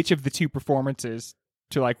knowing which of the 2 performances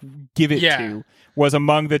to give it to, was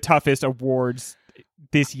among the toughest awards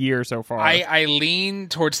this year so far. I lean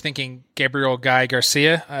towards thinking Gabriel Guy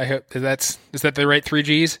Garcia. I hope is that the right 3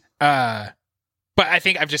 Gs? But I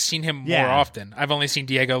think I've just seen him more often. I've only seen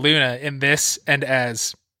Diego Luna in this and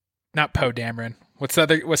as not Poe Dameron.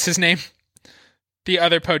 What's his name? The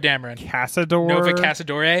other Poe Dameron. Casador. Nova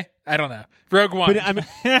Casadore? I don't know. Rogue One. But I mean,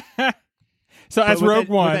 So as Rogue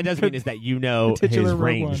One, what that does mean is that you know the titular his Rogue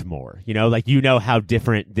range One. more. You know how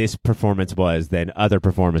different this performance was than other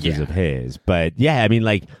performances Yeah. of his. But yeah, I mean,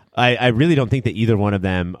 I really don't think that either one of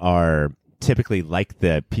them are typically like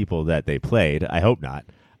the people that they played. I hope not.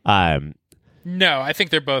 No, I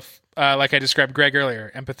think they're both, like I described Greg earlier,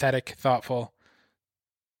 empathetic, thoughtful.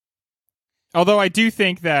 Although I do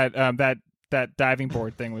think that that that diving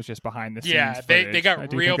board thing was just behind the scenes. Yeah, they footage. got I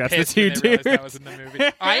do real think that's pissed the when two they realized that dudes. was in the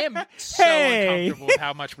movie. I am so uncomfortable with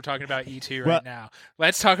how much we're talking about E2 right now.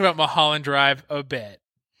 Let's talk about Mulholland Drive a bit.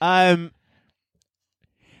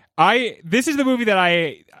 This is the movie that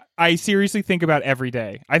I seriously think about every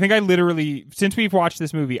day. I think I literally, since we've watched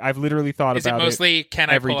this movie, I've literally thought Is about it mostly can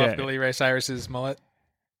I every pull off day. Billy Ray Cyrus's mullet?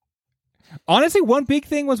 Honestly, one big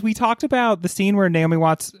thing was we talked about the scene where Naomi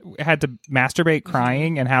Watts had to masturbate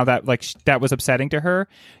crying and how that that was upsetting to her.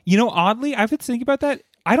 You know, oddly, I've been thinking about that.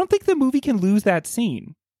 I don't think the movie can lose that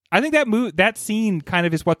scene. I think that scene kind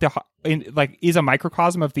of is what is a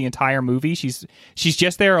microcosm of the entire movie. She's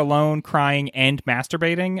just there alone, crying and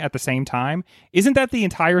masturbating at the same time. Isn't that the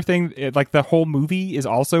entire thing? Like the whole movie is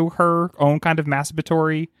also her own kind of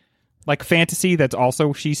masturbatory like fantasy. That's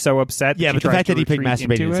also she's so upset. Yeah, that but she the tries fact to that he picked retreat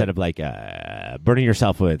masturbating into instead it. of like burning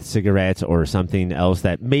yourself with cigarettes or something else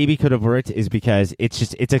that maybe could have worked is because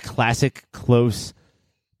it's a classic close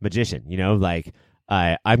magician. You know, like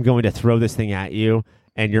I'm going to throw this thing at you,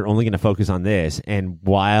 and you're only going to focus on this. And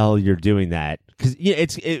while you're doing that, because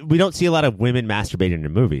we don't see a lot of women masturbating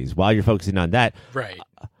in movies. While you're focusing on that, Right.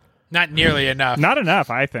 Not nearly enough. Not enough,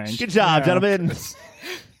 I think. good job, Yeah. gentlemen.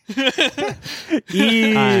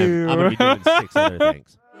 Ew. I'm gonna be doing 6 other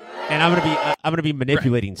things, and I'm gonna be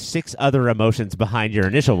manipulating 6 other emotions behind your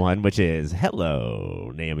initial one, which is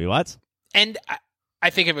hello, Naomi Watts. And I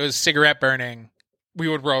think if it was cigarette burning, we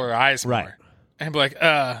would roll our eyes more. Right. And be like,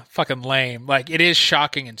 fucking lame. Like, it is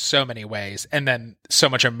shocking in so many ways. And then so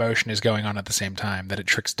much emotion is going on at the same time that it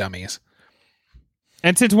tricks dummies.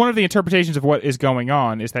 And since one of the interpretations of what is going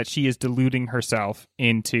on is that she is deluding herself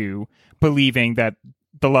into believing that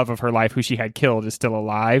the love of her life, who she had killed, is still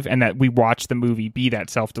alive, and that we watch the movie be that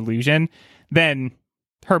self-delusion, then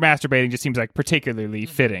her masturbating just seems like particularly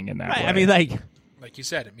fitting in that way. I mean, like you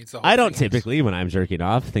said, it means the whole I don't thing is- typically, when I'm jerking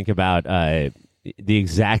off, think about the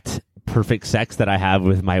exact perfect sex that I have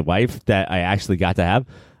with my wife that I actually got to have.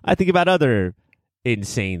 I think about other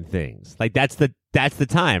insane things. Like that's the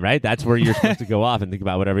time, right? That's where you're supposed to go off and think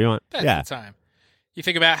about whatever you want. That's the time. You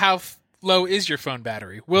think about how low is your phone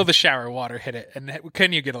battery? Will the shower water hit it? And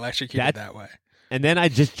can you get electrocuted that way? And then I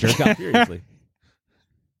just jerk off furiously.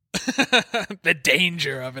 The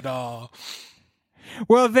danger of it all.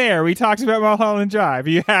 well, there, we talked about Mulholland Drive. Are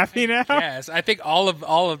you happy now? Yes, I think all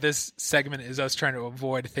of this segment is us trying to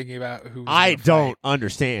avoid thinking about who. I don't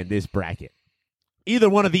understand this bracket. Either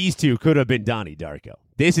one of these two could have been Donnie Darko.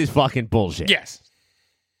 This is fucking bullshit. Yes.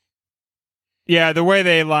 Yeah, the way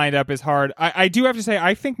they lined up is hard. I do have to say,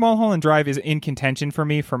 I think Mulholland Drive is in contention for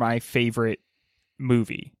me for my favorite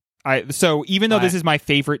movie. So even though this is my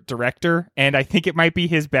favorite director, and I think it might be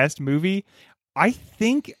his best movie, I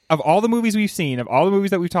think of all the movies we've seen, of all the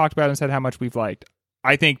movies that we've talked about and said how much we've liked,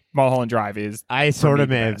 I think Mulholland Drive is. I sort of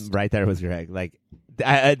the am best. right there with Greg. Like,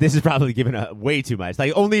 this is probably giving way too much.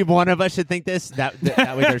 Like, only one of us should think this. That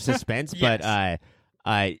way there's suspense. Yes. But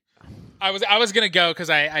I was gonna go because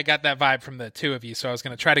I got that vibe from the two of you, so I was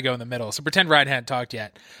gonna try to go in the middle. So pretend Ryan hadn't talked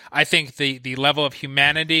yet. I think the level of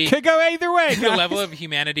humanity, Could go either way. the guys. level of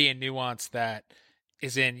humanity and nuance that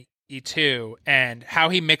is in E2, and how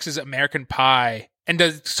he mixes American Pie and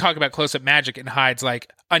does talk about close-up magic and hides like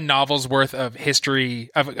a novel's worth of history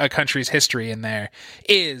of a country's history in there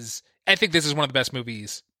is. I think this is one of the best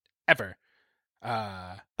movies ever.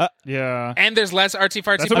 Yeah. And there's less artsy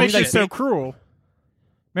fartsy That's what makes bullshit. it so cruel.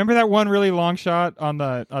 Remember that one really long shot on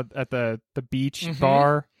the at the beach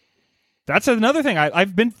bar? That's another thing.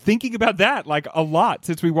 I've been thinking about that like a lot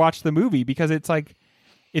since we watched the movie because it's like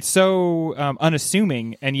it's so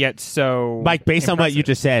unassuming and yet so Mike, based on what you impressive.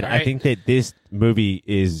 just said, I Right. think that this movie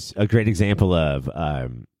is a great example of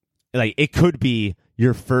like it could be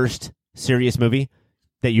your first serious movie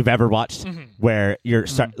that you've ever watched where you're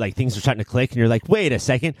like things are starting to click and you're like, wait a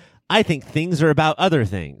second, I think things are about other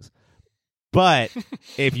things. But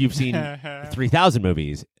if you've seen 3,000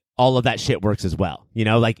 movies, all of that shit works as well. You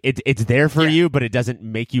know, like it's there for you, but it doesn't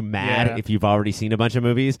make you mad Yeah. if you've already seen a bunch of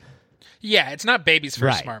movies. Yeah, it's not baby's first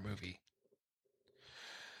Right. smart movie.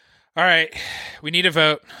 All right, we need a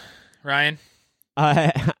vote, Ryan.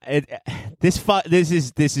 This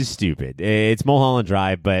is stupid. It's Mulholland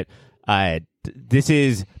Drive, but this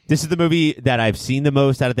is the movie that I've seen the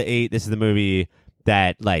most out of the 8. This is the movie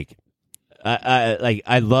that like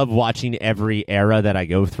I love watching every era that I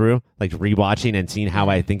go through, like rewatching and seeing how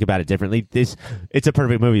I think about it differently. It's a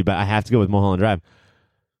perfect movie, but I have to go with Mulholland Drive.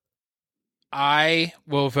 I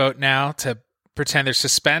will vote now to pretend there's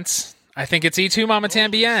suspense. I think it's E2 Mama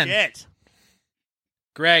Tambien. Shit.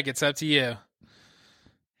 Greg, it's up to you.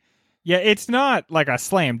 Yeah, it's not like a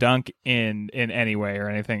slam dunk in any way or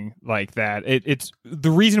anything like that. It's the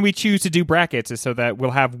reason we choose to do brackets is so that we'll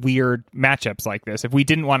have weird matchups like this. If we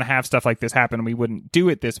didn't want to have stuff like this happen, we wouldn't do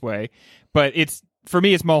it this way. But for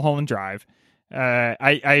me, it's Mulholland Drive.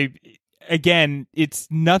 Again, it's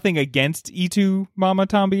nothing against Y Tu Mamá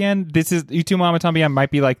También. Y Tu Mamá También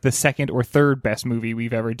might be like the second or third best movie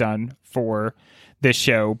we've ever done for this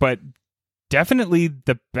show, but definitely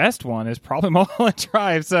the best one is probably Mulholland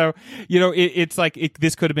Drive. So, it's like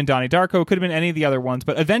this could have been Donnie Darko, could have been any of the other ones,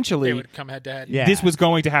 but eventually They would come head to head. Yeah. this was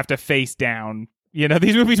going to have to face down.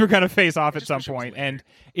 These movies were going to face off at some point, and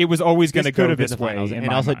it was always going to go this way. And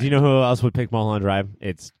also, do you know who else would pick Mulholland Drive?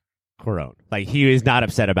 It's Cuarón. Like, he is not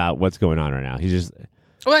upset about what's going on right now. He's just...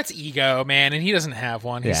 Well, that's ego, man, and he doesn't have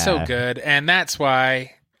one. He's Yeah. so good, and that's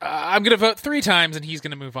why I'm going to vote 3 times, and he's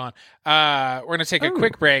going to move on. We're going to take a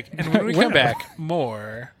quick break, and when we come back,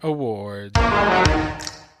 more awards.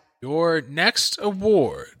 Your next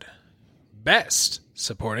award, Best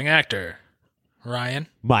Supporting Actor. Ryan,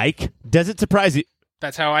 Mike, does it surprise you?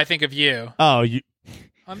 that's how I think of you Oh, you...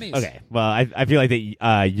 on these. Okay, well, I feel like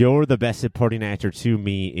that you're the best supporting actor to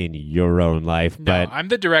me in your own life, No, but I'm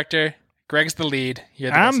the director. Greg's the lead. You're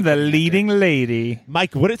the best I'm the supporting actor. leading lady.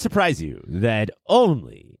 Mike, would it surprise you that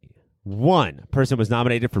only one person was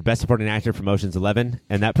nominated for Best Supporting Actor for Ocean's 11,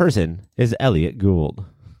 and that person is Elliot Gould?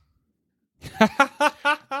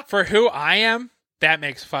 For who I am, that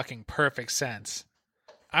makes fucking perfect sense.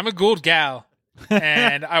 I'm a Gould gal,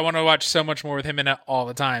 and I want to watch so much more with him in it all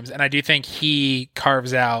the times. And I do think he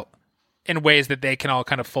carves out in ways that they can all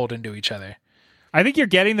kind of fold into each other. I think you're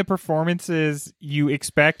getting the performances you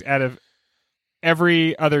expect out of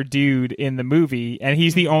every other dude in the movie, and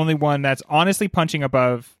he's the only one that's honestly punching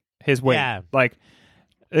above his weight. Yeah. Like,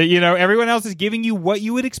 everyone else is giving you what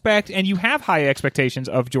you would expect, and you have high expectations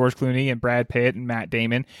of George Clooney and Brad Pitt and Matt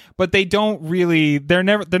Damon, but they don't really, they're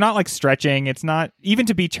not like stretching. It's not, even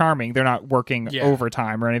to be charming, they're not working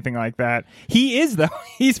overtime or anything like that. He is, though.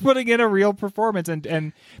 He's putting in a real performance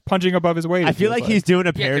and punching above his weight. I feel like he's doing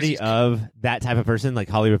a parody he's- of that type of person, like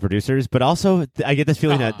Hollywood producers, but also I get this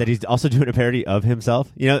feeling that he's also doing a parody of himself.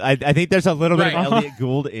 I think there's a little bit of Right. Elliot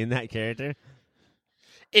Gould in that character.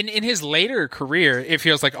 In his later career, it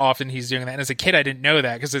feels like often he's doing that. And as a kid, I didn't know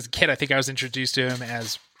that, because as a kid, I think I was introduced to him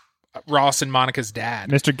as Ross and Monica's dad.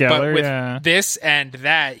 Mr. Geller, But with yeah. this and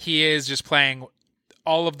that, he is just playing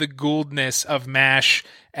all of the Gouldness of MASH,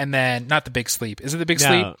 and then not The Big Sleep. Is it The Big No.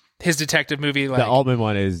 Sleep? His detective movie, like The Altman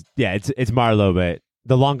one is, it's Marlowe, but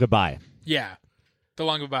The Long Goodbye. yeah, The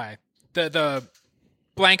Long Goodbye, the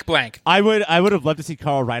blank. I would have loved to see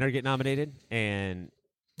Carl Reiner get nominated, and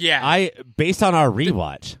Yeah, based on our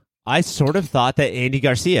rewatch, I sort of thought that Andy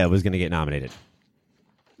Garcia was going to get nominated.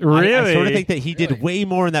 Really? I sort of think that he did way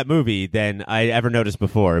more in that movie than I ever noticed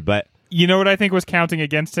before, but You know what I think was counting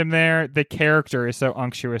against him there? The character is so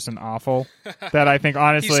unctuous and awful that I think,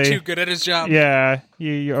 honestly, he's too good at his job. yeah,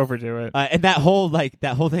 you overdo it. and that whole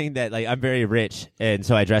thing that like I'm very rich and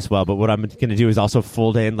so I dress well, but what I'm going to do is also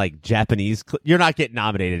fold in like Japanese. You're not getting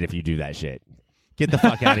nominated if you do that shit. Get the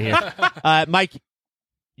fuck out of here, Mike.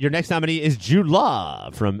 Your next nominee is Jude Law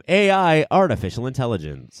from AI Artificial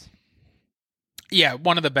Intelligence. Yeah,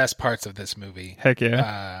 one of the best parts of this movie. Heck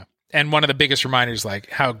yeah. And one of the biggest reminders, like,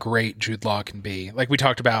 how great Jude Law can be. Like we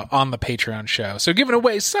talked about on the Patreon show. So giving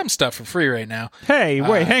away some stuff for free right now. Hey,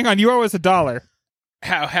 wait, hang on. You owe us $1.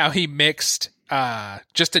 How he mixed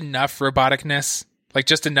just enough roboticness, like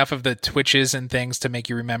just enough of the twitches and things to make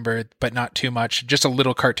you remember, but not too much. Just a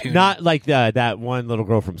little cartoon. Not like that one little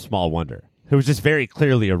girl from Small Wonder who was just very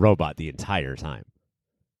clearly a robot the entire time.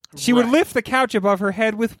 She would Right. lift the couch above her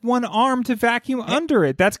head with one arm to vacuum under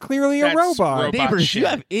it. That's clearly a That's robot. robot Neighbors, shit. you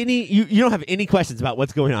have any? You don't have any questions about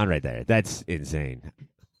what's going on right there? That's insane.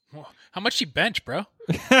 How much she bench, bro?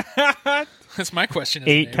 That's my question. as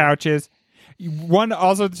a 8 neighbor. couches. One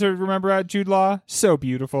also to remember about Jude Law, so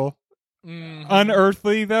beautiful. Mhm.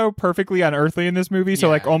 Unearthly, though, perfectly unearthly in this movie, so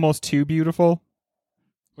Yeah. like almost too beautiful.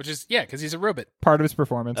 Which is, yeah, because he's a robot. Part of his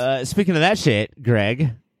performance. Speaking of that shit,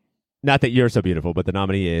 Greg. Not that you're so beautiful, but the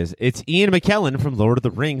nominee is. It's Ian McKellen from Lord of the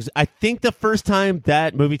Rings. I think the first time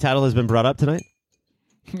that movie title has been brought up tonight.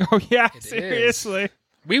 Oh, yeah, It seriously.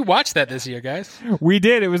 We watched that this year, guys. We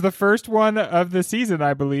did. It was the first one of the season,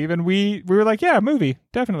 I believe, and we were like, yeah, movie,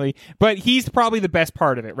 definitely. But he's probably the best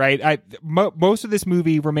part of it, right? Most of this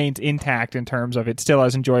movie remains intact in terms of it's still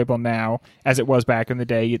as enjoyable now as it was back in the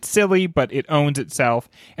day. It's silly, but it owns itself.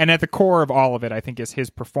 And at the core of all of it, I think, is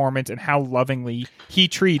his performance and how lovingly he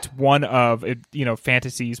treats one of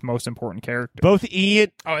fantasy's most important characters. Both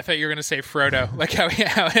Ian. Oh, I thought you were going to say Frodo. Like how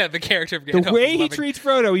the character of The Gandalf way is he loving- treats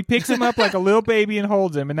Frodo, he picks him up like a little baby and holds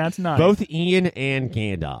holds him, and that's nice. Both Ian and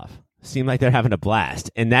Gandalf seem like they're having a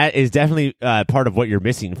blast, and that is definitely part of what you're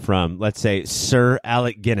missing from, let's say, Sir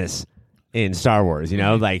Alec Guinness in Star Wars. You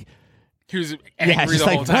know, like Who's yeah, angry it's just the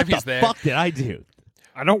whole like, time what he's the there. fuck did I do?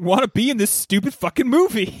 I don't want to be in this stupid fucking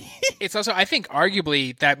movie. It's also, I think,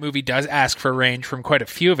 arguably that movie does ask for range from quite a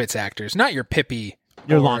few of its actors. Not your Pippi,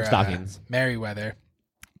 Your or, Longstockings. Merryweather,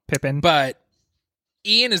 Pippin. but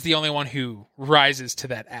Ian is the only one who rises to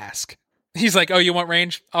that ask. He's like, "Oh, you want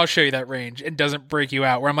range? I'll show you that range," and doesn't break you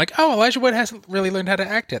out. Where I'm like, "Oh, Elijah Wood hasn't really learned how to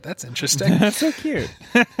act yet. That's interesting." That's so cute.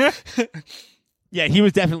 Yeah, he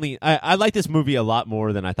was definitely. I like this movie a lot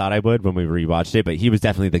more than I thought I would when we rewatched it, but he was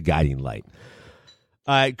definitely the guiding light.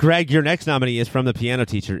 Greg, your next nominee is from The Piano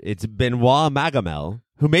Teacher. It's Benoit Magamel,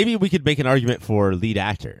 who maybe we could make an argument for lead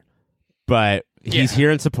actor, but he's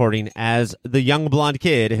here in supporting as the young blonde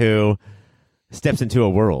kid who steps into a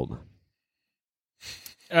world.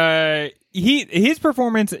 His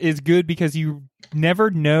performance is good because you never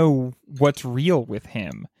know what's real with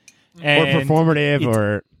him. Or And performative, it's-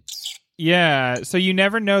 or Yeah, so you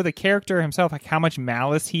never know the character himself, like how much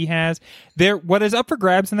malice he has. What is up for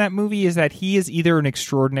grabs in that movie is that he is either an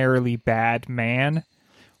extraordinarily bad man,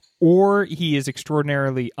 or he is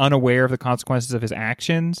extraordinarily unaware of the consequences of his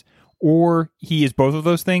actions, or he is both of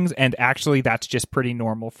those things, and actually that's just pretty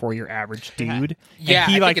normal for your average dude. Yeah,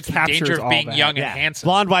 and he, I like, think it's the captures danger of all being that. young and Yeah. handsome.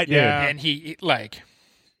 blonde white dude. Yeah.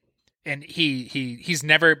 And he's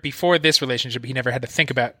never, before this relationship, he never had to think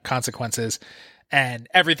about consequences, and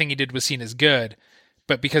everything he did was seen as good.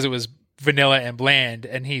 But because it was vanilla and bland,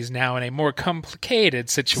 and he's now in a more complicated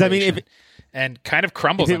situation, I mean, and kind of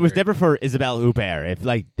crumbles. If it was under never for Isabelle Huppert, if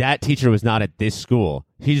like that teacher was not at this school,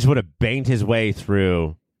 he just would have banged his way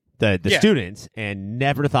through the Yeah. students and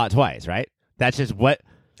never thought twice, right? That's just what.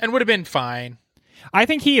 and would have been fine. I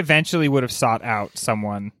think he eventually would have sought out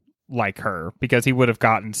someone like her because he would have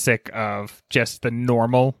gotten sick of just the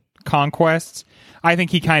normal conquests. I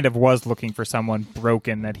think he kind of was looking for someone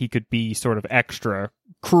broken that he could be sort of extra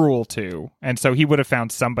cruel to, and so he would have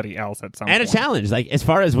found somebody else at some And a point. challenge, like as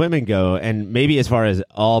far as women go, and maybe as far as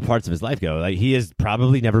all parts of his life go, like he has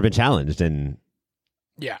probably never been challenged. And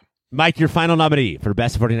Yeah. Mike, your final nominee for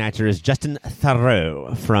Best Supporting Actor is Justin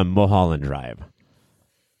Theroux from Mulholland Drive.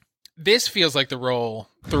 This feels like the role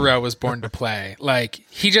Thoreau was born to play. Like,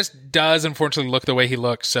 he just does, unfortunately, look the way he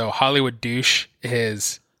looks. So Hollywood douche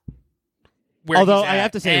is where Although he's I at.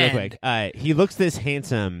 have to say real And quick, he looks this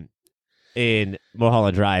handsome in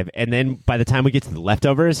Mulholland Drive, and then by the time we get to the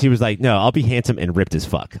leftovers, he was like, "No, I'll be handsome and ripped as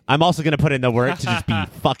fuck. I'm also going to put in the work to just be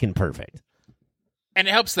fucking perfect." And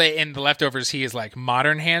it helps that in the leftovers, he is like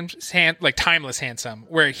modern like timeless handsome.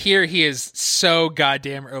 Where here he is so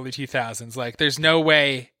goddamn early 2000s. Like, there's no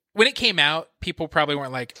way. When it came out, people probably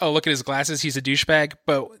weren't like, "Oh, look at his glasses, he's a douchebag."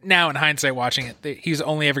 But now, in hindsight, watching it, he's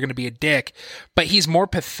only ever going to be a dick. But he's more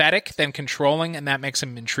pathetic than controlling, and that makes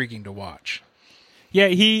him intriguing to watch. Yeah,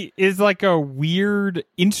 he is like a weird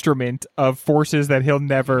instrument of forces that he'll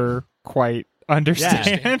never quite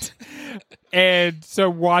understand. And so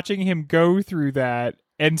watching him go through that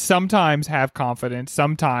and sometimes have confidence,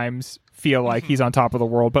 sometimes feel like he's on top of the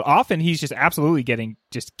world, but often he's just absolutely getting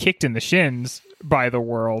just kicked in the shins by the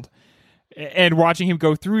world. And watching him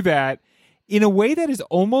go through that in a way that is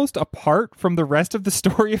almost apart from the rest of the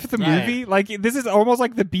story of the movie. Like, this is almost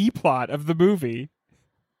like the B plot of the movie.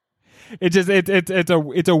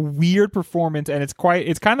 It's a weird performance, and it's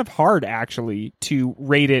kind of hard actually to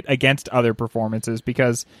rate it against other performances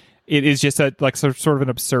because it is just sort of an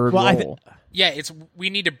absurd role. Yeah, we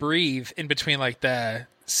need to breathe in between like the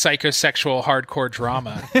psychosexual hardcore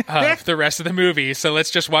drama of the rest of the movie. So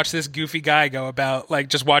let's just watch this goofy guy go about, like,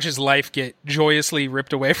 just watch his life get joyously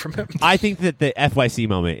ripped away from him. I think that the FYC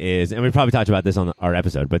moment is, and we probably talked about this on our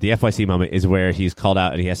episode, but the FYC moment is where he's called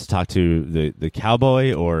out and he has to talk to the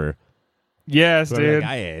cowboy or Yes, whoever dude. that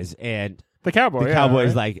guy is, and The cowboy. the cowboy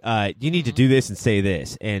is like, "You need to do this and say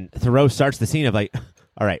this," and Thoreau starts the scene of like,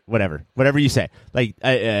 "All right, whatever you say, like,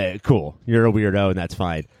 cool, you're a weirdo and that's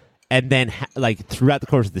fine," and then like throughout the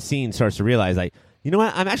course of the scene starts to realize like, you know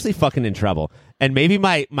what, I'm actually fucking in trouble, and maybe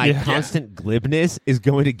my constant glibness is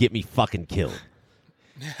going to get me fucking killed.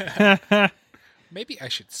 Maybe I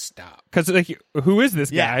should stop. Because like, who is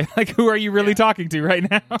this guy? Like, who are you really talking to right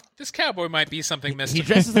now? This cowboy might be something He mystical.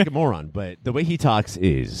 dresses like a moron, but the way he talks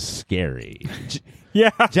is scary. Yeah.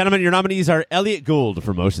 Gentlemen, your nominees are Elliot Gould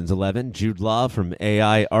from Ocean's 11, Jude Law from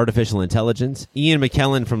AI Artificial Intelligence, Ian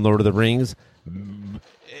McKellen from Lord of the Rings.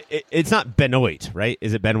 It's not Benoit, right?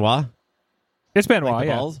 Is it Benoit? It's Benoit. Like the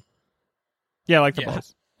yeah. balls? Yeah, like the Yeah.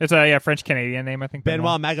 balls. It's a French Canadian name, I think.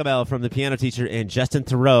 Benoit Magabel from The Piano Teacher and Justin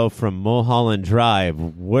Theroux from Mulholland Drive.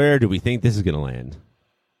 Where do we think this is going to land?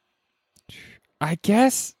 I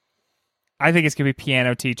guess I think it's gonna be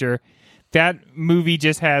Piano Teacher. That movie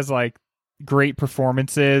just has like great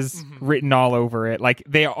performances written all over it. Like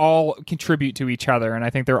they all contribute to each other, and I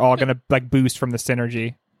think they're all gonna like boost from the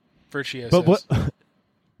synergy. Virtuosos. But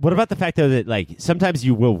what about the fact though that like sometimes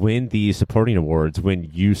you will win these supporting awards when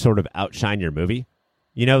you sort of outshine your movie?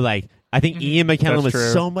 You know, like I think Ian McKellen was true.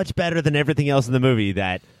 so much better than everything else in the movie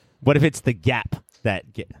that what if it's the gap that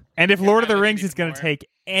And if Lord of the I Rings need is going more. to take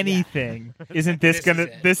anything, isn't this This gonna? is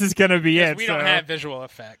it. This is gonna be it. we don't so. have visual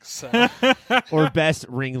effects. So. or best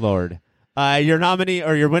ring lord? Your nominee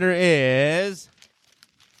or your winner is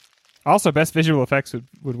Also, best visual effects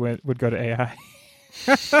would go to AI.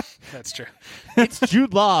 That's true. it's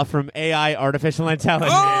Jude Law from AI Artificial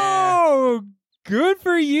Intelligence. Oh, good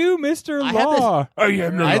for you, Mr. I have this- Law. I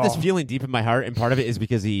am the I have this law. feeling deep in my heart, and part of it is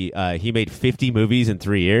because he made 50 movies in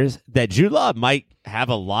 3 years, that Jude Law might have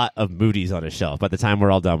a lot of movies on his shelf by the time we're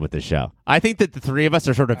all done with this show. I think that the three of us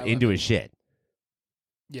are sort of I love into it. his shit.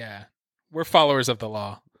 Yeah. We're followers of the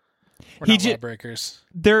law. We're He not ju- lawbreakers.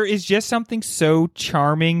 There is just something so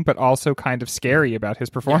charming, but also kind of scary about his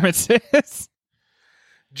performances.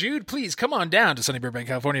 Jude, please come on down to Sunny Burbank,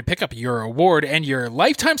 California, pick up your award and your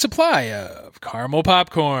lifetime supply of caramel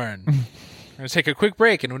popcorn. We're going to take a quick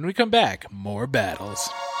break, and when we come back, more battles.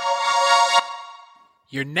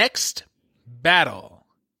 Your next battle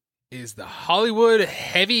is the Hollywood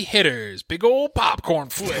Heavy Hitters, big old popcorn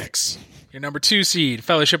flicks. Your number 2 seed,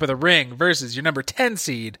 Fellowship of the Ring, versus your number 10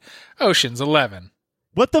 seed, Ocean's 11.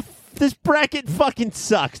 What the this bracket fucking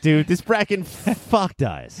sucks, dude. This bracket fucked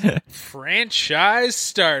us. Franchise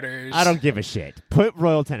starters. I don't give a shit. Put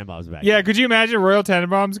Royal Tenenbaums back. Yeah, could you imagine Royal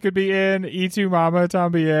Tenenbaums could be in, E2 Mama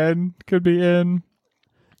Tom Bien could be in.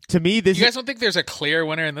 To me, this You is guys don't think there's a clear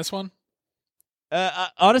winner in this one?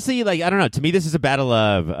 honestly, like, I don't know. To me, this is a battle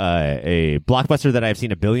of a blockbuster that I've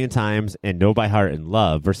seen a billion times and know by heart and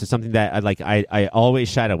love versus something that I always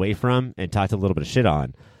shied away from and talked a little bit of shit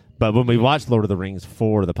on. But when we watched Lord of the Rings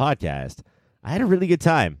for the podcast, I had a really good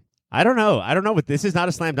time. I don't know. But this is not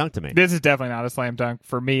a slam dunk to me. This is definitely not a slam dunk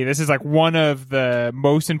for me. This is like one of the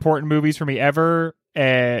most important movies for me ever,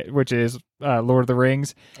 which is Lord of the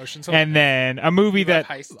Rings. Ocean's 11. And then a movie You love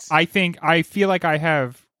that heists. I feel like I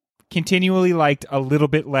have continually liked a little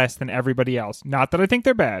bit less than everybody else. Not that I think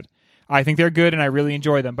they're bad. I think they're good and I really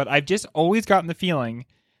enjoy them, but I've just always gotten the feeling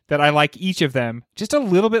that I like each of them just a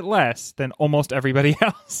little bit less than almost everybody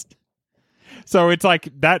else. So it's like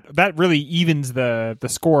that really evens the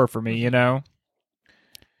score for me, you know?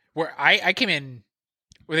 Where I came in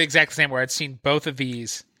with the exact same, where I'd seen both of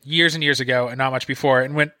these years and years ago and not much before,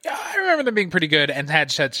 and went, "Yeah, I remember them being pretty good," and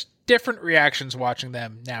had such different reactions watching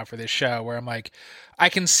them now for this show, where I'm like, I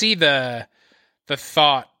can see the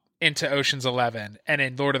thought into Ocean's 11, and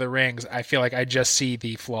in Lord of the Rings, I feel like I just see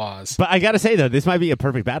the flaws. But I got to say, though, this might be a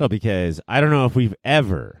perfect battle because I don't know if we've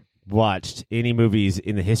ever watched any movies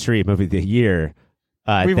in the history of movie of the year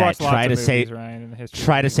We've that watched try lots to of say movies, Ryan, in the history.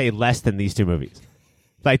 try to say less than these two movies.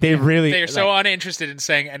 Like they really, They are so like, uninterested in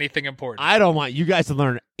saying anything important. I don't want you guys to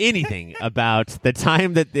learn anything about the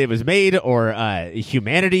time that it was made or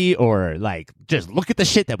humanity or like just look at the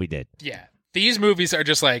shit that we did. Yeah. These movies are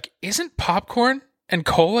just like, isn't popcorn and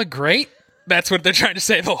cola great? That's what they're trying to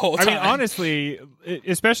say the whole I time. mean, honestly,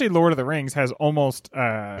 especially Lord of the Rings has almost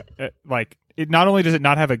like it. Not only does it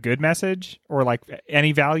not have a good message or like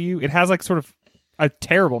any value, it has like sort of a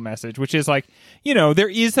terrible message, which is like, you know, there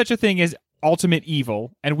is such a thing as ultimate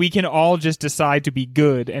evil, and we can all just decide to be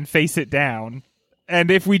good and face it down. And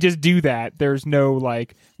if we just do that, there's no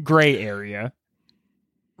like gray area.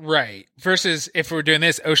 Right. Versus if we're doing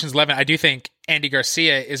this, Ocean's 11, I do think Andy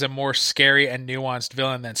Garcia is a more scary and nuanced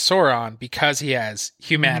villain than Sauron because he has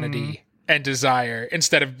humanity and desire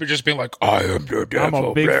instead of just being like, I am the devil. I'm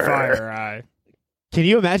a big blah." fire eye, Can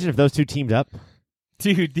you imagine if those two teamed up?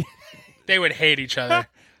 dude. They would hate each other.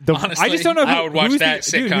 The- Honestly, I just don't know I would watch who's that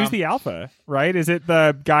the, sitcom. dude, who's the alpha, right? Is it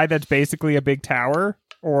the guy that's basically a big tower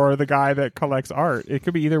or the guy that collects art? It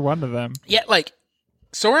could be either one of them. Yeah, like,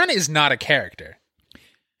 Sauron is not a character.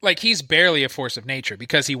 Like, he's barely a force of nature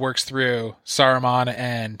because he works through Saruman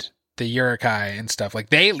and the Uruk-hai and stuff. Like,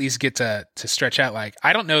 they at least get to stretch out. Like,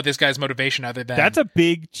 I don't know this guy's motivation other than That's a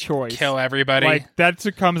big choice. kill everybody. Like that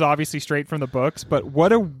comes obviously straight from the books, but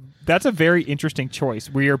that's a very interesting choice.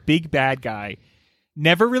 Where your big bad guy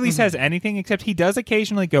never really says anything except he does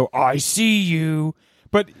occasionally go, "I see you,"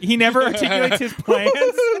 but he never articulates his plans.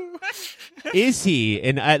 Is he?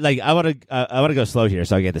 And I want to go slow here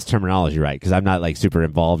so I get this terminology right because I'm not like super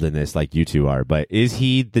involved in this like you two are. But is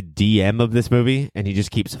he the DM of this movie and he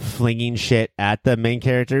just keeps flinging shit at the main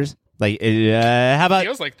characters? Like, how about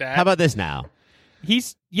Feels like that. How about this now?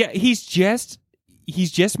 He's just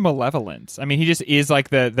he's just malevolence. I mean, he just is like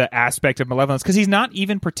the aspect of malevolence because he's not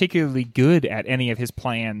even particularly good at any of his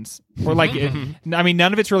plans. Or like, I mean,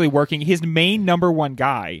 none of it's really working. His main number one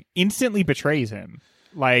guy instantly betrays him,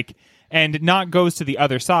 like, and not goes to the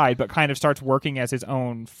other side, but kind of starts working as his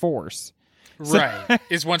own force. Right,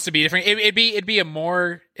 is wants to be different. It'd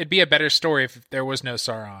be a better story if there was no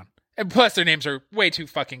Sauron. And plus, their names are way too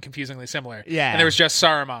fucking confusingly similar. Yeah. And there was just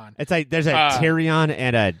Saruman. It's like there's a Tyrion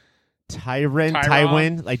and a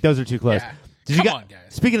Tywin. Like, those are too close. Yeah. Come on, guys.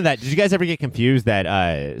 Speaking of that, did you guys ever get confused that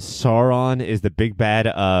Sauron is the big bad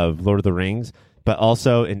of Lord of the Rings, but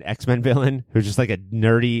also an X-Men villain who's just like a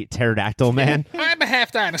nerdy pterodactyl man? I'm a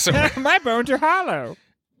half dinosaur. My bones are hollow.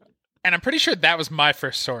 And I'm pretty sure that was my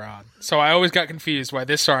first Sauron. So I always got confused why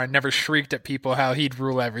this Sauron never shrieked at people how he'd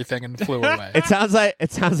rule everything and flew away. It sounds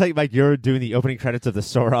like you're doing the opening credits of the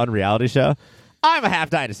Sauron reality show. I'm a half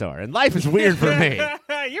dinosaur, and life is weird for me.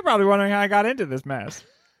 You're probably wondering how I got into this mess.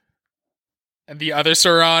 And the other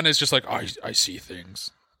Sauron is just like, I see things.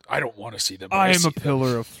 I don't want to see them. I am a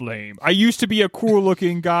pillar of flame. I used to be a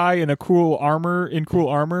cool-looking guy in cool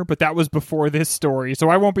armor, but that was before this story, so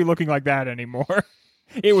I won't be looking like that anymore.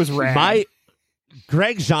 It was rad.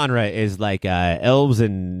 Greg's genre is like elves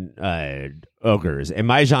and ogres, and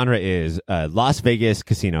my genre is Las Vegas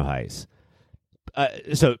casino heists.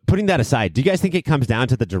 So putting that aside, do you guys think it comes down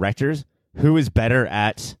to the directors? Who is better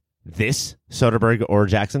at this, Soderbergh or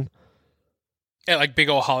Jackson? Yeah, like big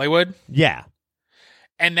old Hollywood? Yeah.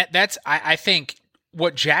 And that's I think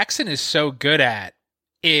what Jackson is so good at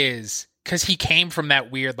is, because he came from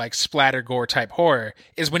that weird like splatter gore type horror,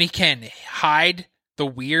 is when he can hide the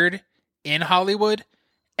weird in Hollywood.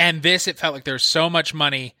 And this, it felt like there's so much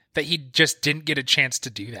money that he just didn't get a chance to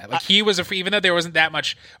do that. Like, he was even though there wasn't that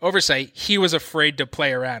much oversight, he was afraid to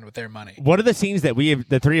play around with their money. One of the scenes that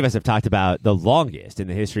the three of us have talked about the longest in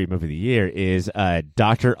the history of Movie of the Year is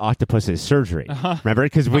Dr. Octopus's surgery. Remember?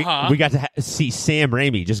 Because we got to see Sam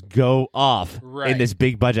Raimi just go off in this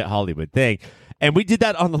big budget Hollywood thing. And we did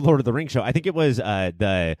that on the Lord of the Rings show. I think it was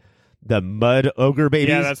the mud ogre babies.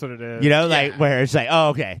 Yeah, that's what it is. You know, like where it's like, oh,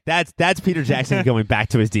 okay, that's Peter Jackson going back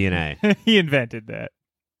to his DNA. He invented that.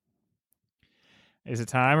 Is it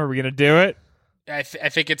time? Are we going to do it? I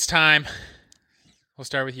think it's time. We'll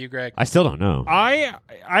start with you, Greg. I still don't know. I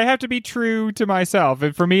have to be true to myself.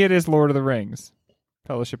 And for me, it is Lord of the Rings.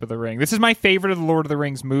 Fellowship of the Ring. This is my favorite of the Lord of the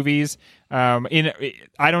Rings movies. I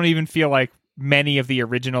don't even feel like many of the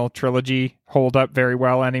original trilogy hold up very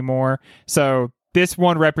well anymore. So this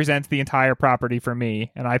one represents the entire property for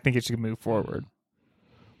me, and I think it should move forward.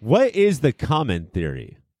 What is the common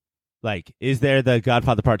theory? Like, is there the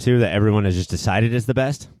Godfather Part 2 that everyone has just decided is the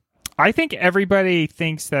best? I think everybody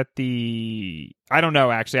thinks that I don't know,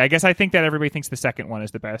 actually. I guess I think that everybody thinks the second one is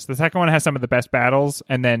the best. The second one has some of the best battles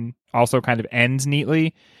and then also kind of ends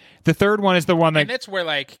neatly. The third one is the one that... And that's where,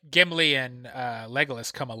 like, Gimli and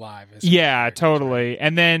Legolas come alive. Yeah, totally.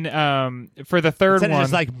 And then for the third one... Instead of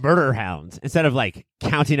just, like, murder hounds. Instead of, like,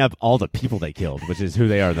 counting up all the people they killed, which is who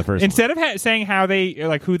they are in the first Instead one. of saying how they...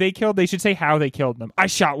 Like, who they killed, they should say how they killed them. I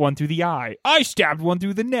shot one through the eye. I stabbed one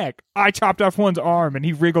through the neck. I chopped off one's arm, and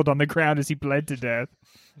he wriggled on the ground as he bled to death.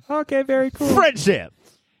 Okay, very cool. Friendship!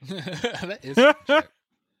 That is...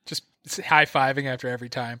 Just high-fiving after every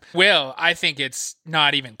time. Will, I think it's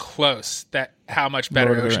not even close that how much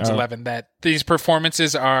better Ocean's 11, that these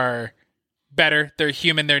performances are better, they're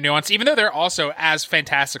human, they're nuanced, even though they're also as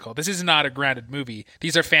fantastical. This is not a grounded movie.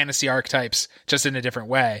 These are fantasy archetypes, just in a different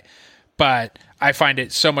way. But I find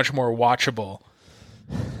it so much more watchable.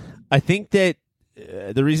 I think that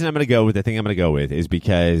the reason I'm going to go with the thing I'm going to go with is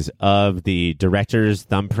because of the director's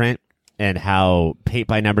thumbprint and how paint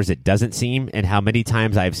by numbers it doesn't seem, and how many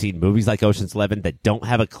times I've seen movies like Ocean's 11 that don't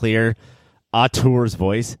have a clear auteur's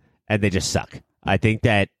voice, and they just suck. I think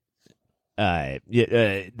that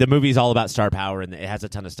the movie is all about star power, and it has a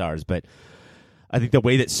ton of stars, but I think the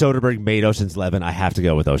way that Soderbergh made Ocean's 11, I have to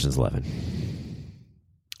go with Ocean's 11.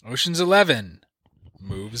 Ocean's 11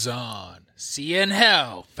 moves on. See you in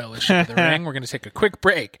hell, Fellowship of the Ring. We're going to take a quick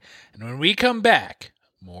break, and when we come back,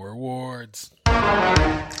 more awards.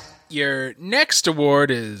 Your next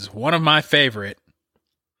award is one of my favorite.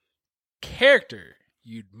 Character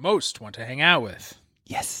you'd most want to hang out with.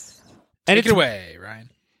 Yes. Take it away,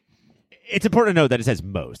 Ryan. It's important to note that it says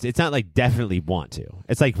most. It's not like definitely want to.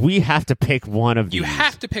 It's like we have to pick one of these. You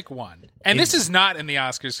have to pick one. And this is not in the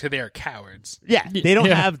Oscars because they are cowards. Yeah, they don't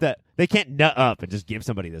have they can't nut up and just give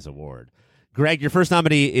somebody this award. Greg, your first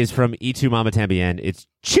nominee is from E2 Mama Tambien. It's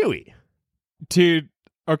Chewie. Dude,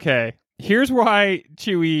 okay. Here's why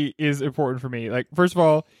Chewie is important for me. Like, first of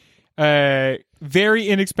all, very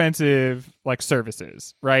inexpensive, like,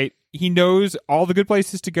 services, right? He knows all the good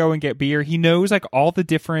places to go and get beer. He knows like all the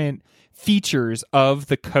different features of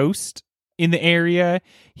the coast in the area.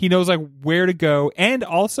 He knows like where to go, and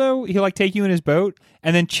also he'll like take you in his boat,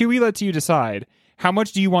 and then Chewie lets you decide how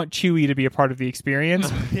much do you want Chewie to be a part of the experience.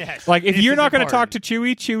 Yes. Like if This you're is not going to talk important. to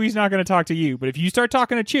Chewie, Chewie's not going to talk to you. But if you start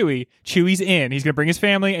talking to Chewie, Chewie's in. He's going to bring his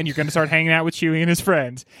family, and you're going to start hanging out with Chewie and his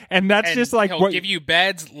friends. And that's And just like he'll what give you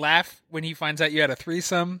beds, laugh when he finds out you had a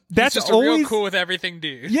threesome. That's He's just a real always- cool with everything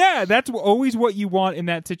dude. Yeah, that's always what you want in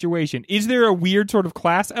that situation. Is there a weird sort of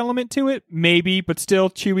class element to it? Maybe, but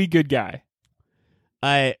still Chewie good guy.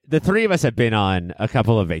 The three of us have been on a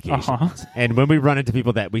couple of vacations, and when we run into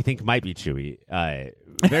people that we think might be Chewy,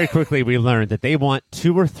 very quickly we learned that they want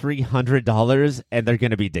 $200 or $300, and they're going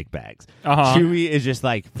to be dick bags. Chewy is just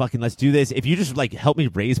like, fucking, let's do this. If you just like help me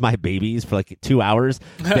raise my babies for like 2 hours,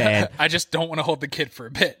 then I just don't want to hold the kid for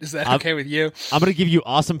a bit. Is that okay with you? I'm going to give you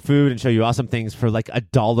awesome food and show you awesome things for like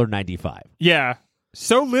 $1.95. Yeah.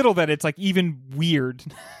 So little that it's like even weird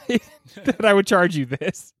that I would charge you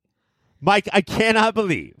this. Mike, I cannot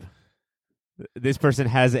believe this person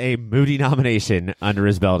has a Moody nomination under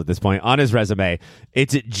his belt at this point on his resume.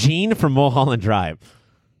 It's Gene from Mulholland Drive.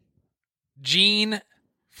 Gene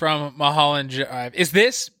from Mulholland Drive. Is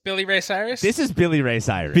this Billy Ray Cyrus? This is Billy Ray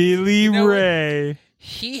Cyrus. Billy know what? Ray.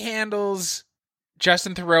 He handles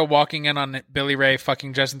Justin Theroux walking in on Billy Ray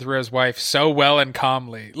fucking Justin Theroux's wife so well and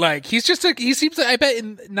calmly. Like, he seems like, I bet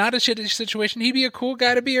in not a shitty situation, he'd be a cool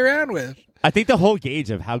guy to be around with. I think the whole gauge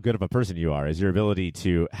of how good of a person you are is your ability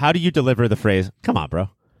to, how do you deliver the phrase, come on, bro?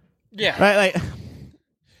 Yeah. Right?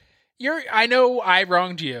 Like, I know I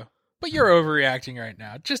wronged you, but you're overreacting right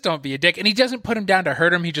now. Just don't be a dick. And he doesn't put him down to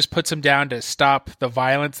hurt him. He just puts him down to stop the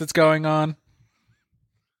violence that's going on.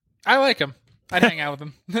 I like him. I'd hang out with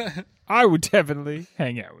him. I would definitely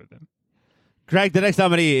hang out with him. Greg, the next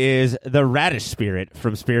nominee is the Radish Spirit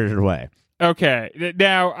from Spirited Away. Okay.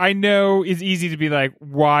 Now, I know it's easy to be like,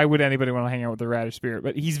 why would anybody want to hang out with the Radish Spirit?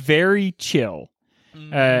 But he's very chill.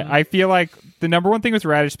 I feel like the number one thing with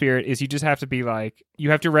Radish Spirit is you just have to be like, you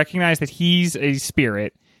have to recognize that he's a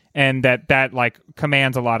spirit and that like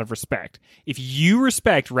commands a lot of respect. If you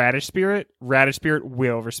respect Radish Spirit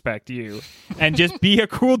will respect you and just be a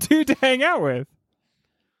cool dude to hang out with.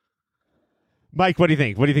 Mike, what do you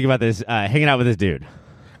think? What do you think about this, hanging out with this dude?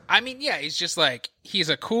 I mean, yeah, he's just like, he's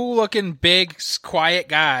a cool looking, big, quiet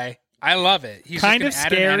guy. I love it. He's kind just of gonna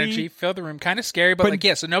add scary. an energy, fill the room. Kind of scary, but like,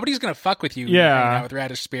 yeah, so nobody's going to fuck with you hanging out with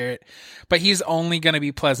Radish Spirit, but he's only going to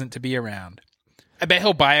be pleasant to be around. I bet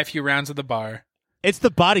he'll buy a few rounds at the bar. It's the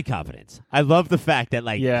body confidence. I love the fact that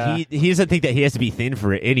like he doesn't think that he has to be thin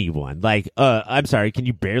for anyone. Like, I'm sorry, can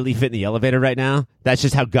you barely fit in the elevator right now? That's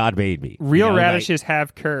just how God made me. Real You know, radishes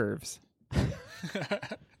have curves.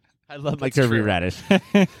 I love my That's curvy true. radish.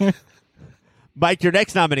 Mike, your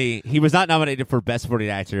next nominee, he was not nominated for Best Supporting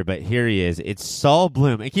Actor, but here he is. It's Saul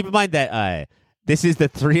Bloom. And keep in mind that this is the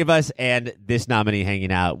three of us and this nominee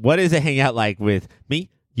hanging out. What is a hangout like with me,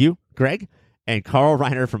 you, Greg, and Carl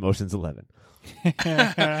Reiner from Ocean's 11?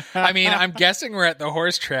 I mean, I'm guessing we're at the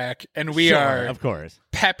horse track, and we Sure, are of course.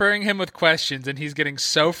 peppering him with questions, and he's getting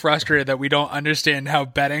so frustrated that we don't understand how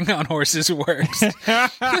betting on horses works.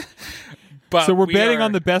 But So we're we betting are-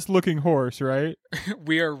 on the best looking horse, right?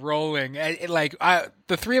 we are rolling. The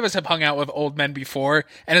three of us have hung out with old men before,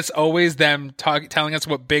 and it's always them telling us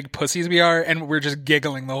what big pussies we are, and we're just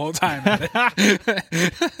giggling the whole time.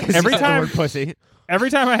 Every The time word pussy. Every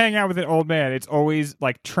time I hang out with an old man, it's always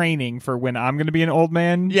like training for when I'm going to be an old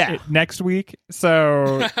man next week.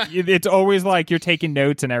 So it's always like you're taking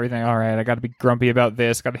notes and everything. All right, I got to be grumpy about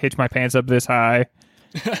this. Got to hitch my pants up this high.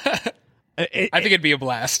 I think it'd be a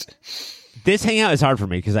blast. This hangout is hard for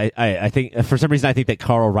me because I think for some reason I think that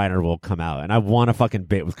Carl Reiner will come out, and I want a fucking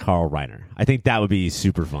bit with Carl Reiner. I think that would be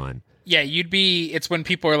super fun. Yeah, it's when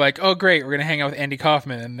people are like, oh, great, we're going to hang out with Andy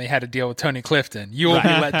Kaufman, and they had to deal with Tony Clifton. You will be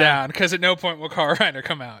let down, because at no point will Carl Reiner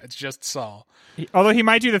come out. It's just Saul. Although he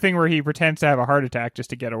might do the thing where he pretends to have a heart attack just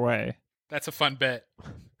to get away. That's a fun bit.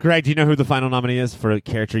 Greg, do you know who the final nominee is for a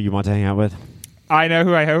character you want to hang out with? I know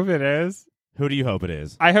who I hope it is. Who do you hope it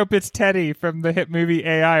is? I hope it's Teddy from the hit movie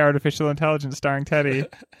AI, Artificial Intelligence, starring Teddy.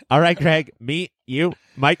 All right, Greg, me, you,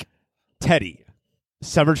 Mike, Teddy.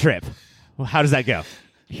 Summer trip. Well, how does that go?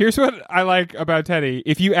 Here's what I like about Teddy.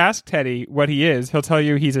 If you ask Teddy what he is, he'll tell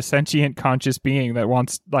you he's a sentient, conscious being that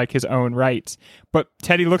wants like his own rights. But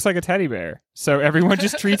Teddy looks like a teddy bear, so everyone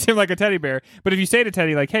just treats him like a teddy bear. But if you say to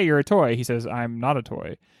Teddy like, "Hey, you're a toy," he says, "I'm not a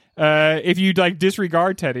toy." If you like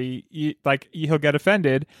disregard Teddy, he'll get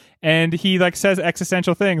offended, and he like says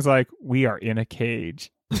existential things like, "We are in a cage."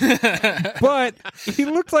 But he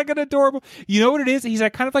looks like an adorable. You know what it is? He's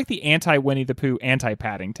kind of like the anti Winnie the Pooh, anti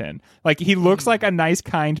Paddington. Like he looks like a nice,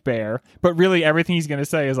 kind bear, but really everything he's going to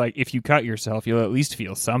say is like, if you cut yourself, you'll at least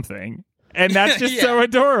feel something. And that's just so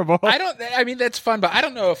adorable. I mean, that's fun, but I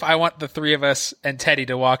don't know if I want the three of us and Teddy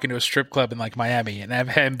to walk into a strip club in like Miami and have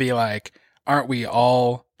him be like, aren't we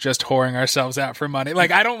all just whoring ourselves out for money?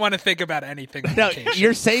 Like, I don't want to think about anything. No,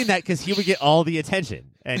 you're saying that because he would get all the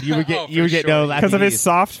attention, and you would get no laughing because of his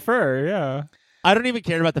soft fur. Yeah, I don't even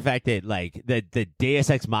care about the fact that like the Deus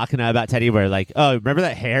Ex Machina about Teddy, where like, oh, remember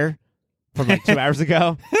that hair from like 2 hours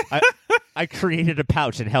ago? I created a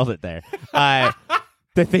pouch and held it there.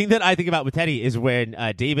 The thing that I think about with Teddy is when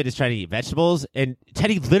David is trying to eat vegetables, and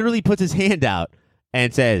Teddy literally puts his hand out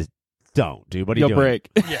and says, "Don't, dude. What are you doing?" Break.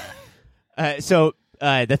 Yeah. So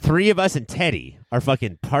the three of us and Teddy are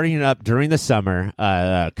fucking partying up during the summer.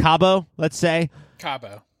 Cabo, let's say.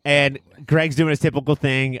 Cabo. And Greg's doing his typical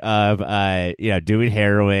thing of doing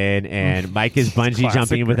heroin, and Mike is bungee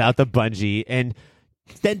jumping without the bungee, and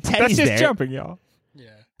then Teddy's That's just there. jumping, y'all. Yeah.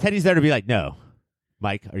 Teddy's there to be like, "No,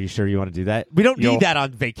 Mike, are you sure you want to do that? We don't need that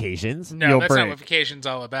on vacations." No, that's not what vacation's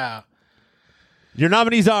all about. Your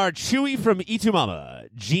nominees are Chewie from Itumama,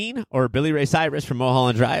 Gene or Billy Ray Cyrus from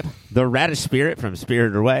Mulholland Drive, The Radish Spirit from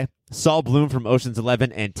Spirited Away, Saul Bloom from Ocean's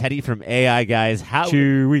 11, and Teddy from AI Guys.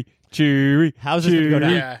 Chewie. How's this going to go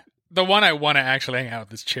down? Yeah. The one I want to actually hang out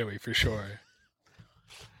with is Chewie, for sure.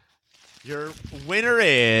 Your winner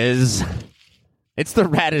is... It's The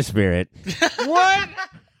Radish Spirit. What?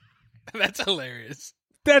 That's hilarious.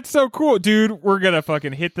 That's so cool, dude. We're going to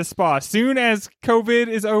fucking hit the spot. As soon as COVID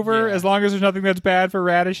is over, as long as there's nothing that's bad for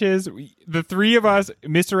radishes, the three of us,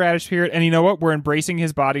 Mr. Radish Spirit, and you know what? We're embracing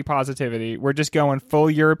his body positivity. We're just going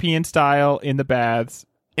full European style in the baths.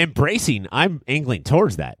 Embracing, I'm angling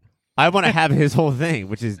towards that. I want to have his whole thing,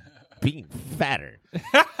 which is being fatter.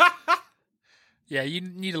 Yeah, you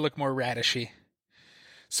need to look more radishy.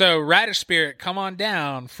 So, Radish Spirit, come on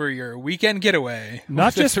down for your weekend getaway.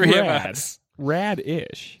 Not just the three of rad. us.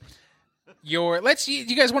 Rad-ish. You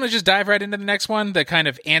guys want to just dive right into the next one? The kind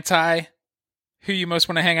of anti who you most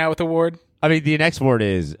want to hang out with award? I mean, the next award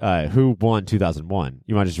is who won 2001.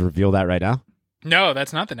 You want to just reveal that right now? No,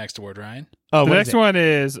 that's not the next award, Ryan. Oh, the next one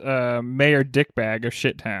is Mayor Dickbag of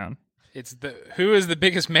Shittown. It's who is the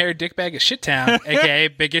biggest mayor dickbag of Shittown, aka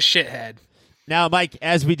biggest shithead. Now, Mike,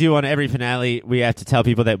 as we do on every finale, we have to tell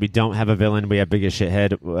people that we don't have a villain. We have biggest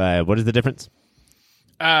shithead. What is the difference?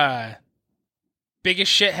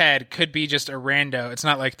 Biggest shithead could be just a rando. It's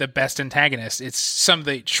not like the best antagonist. It's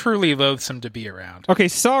somebody truly loathsome to be around. Okay,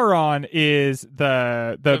 Sauron is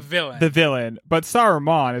the villain. The villain, but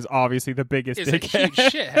Saruman is obviously the biggest Is dickhead. a huge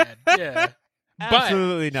shithead. Yeah.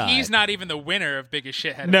 Absolutely not. He's not even the winner of biggest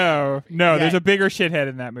shithead. No, there's a bigger shithead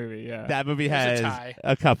in that movie. Yeah, That movie There's has a tie.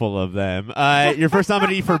 a couple of them. Your first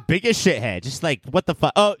nominee for biggest shithead. Just like, what the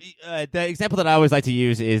fuck? Oh, the example that I always like to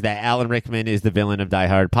use is that Alan Rickman is the villain of Die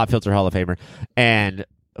Hard, Pop Filter Hall of Famer, and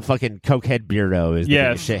fucking Cokehead Bureau is the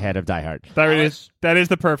biggest shithead of Die Hard. That is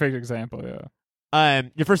the perfect example. Yeah.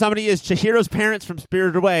 Your first nominee is Chihiro's parents from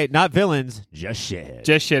Spirited Away. Not villains, just shitheads.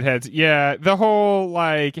 Just shitheads. Yeah, the whole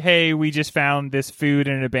like, hey, we just found this food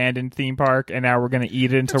in an abandoned theme park, and now we're gonna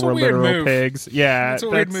eat it until we're literal move. pigs. Yeah, that's a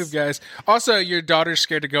weird move, guys. Also, your daughter's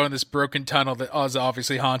scared to go in this broken tunnel that is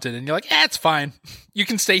obviously haunted, and you're like, it's fine. You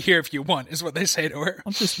can stay here if you want, is what they say to her.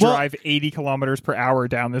 I'll just drive 80 kilometers per hour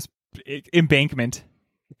down this embankment.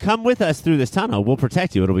 Come with us through this tunnel. We'll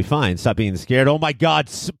protect you. It'll be fine. Stop being scared. Oh my God,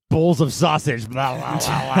 bowls of sausage. Blah, blah,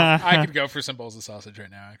 blah, blah. I could go for some bowls of sausage right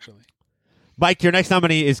now, actually. Mike, your next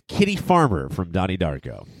nominee is Kitty Farmer from Donnie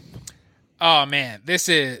Darko. Oh man, this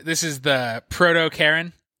is the proto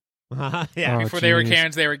Karen. Yeah. Before they were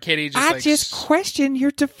Karens, they were Kitty. I just question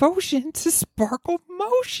your devotion to Sparkle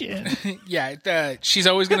Motion. Yeah, she's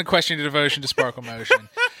always going to question your devotion to Sparkle Motion.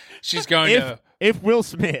 She's going to. If Will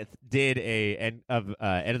Smith did a end of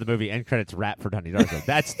the movie end credits rap for Donnie Darko,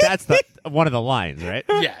 that's the one of the lines, right?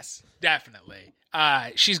 Yes, definitely.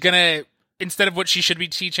 She's gonna, instead of what she should be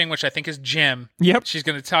teaching, which I think is gym. Yep. She's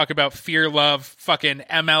gonna talk about fear, love, fucking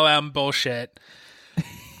MLM bullshit.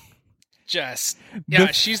 She's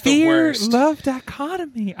the worst. Fear-love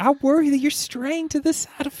dichotomy. I worry that you're straying to the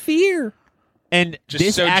side of fear. And just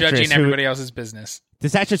this so actress judging everybody else's business.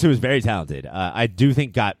 This actress who is very talented, I do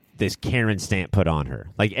think got this Karen stamp put on her.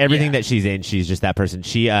 Like everything that she's in, she's just that person.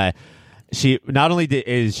 She not only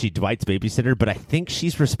is she Dwight's babysitter, but I think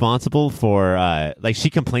she's responsible for like she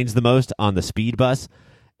complains the most on the speed bus,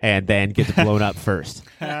 and then gets blown up first.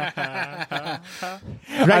 I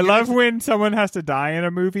love when someone has to die in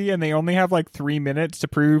a movie and they only have like 3 minutes to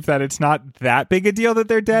prove that it's not that big a deal that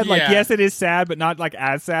they're dead. Like, Yeah. yes, it is sad, but not like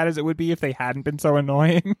as sad as it would be if they hadn't been so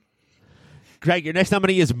annoying. Greg, your next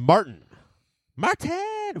nominee is Martin.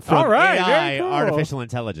 Martin from All right, AI, very cool. Artificial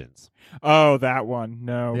Intelligence. Oh, that one.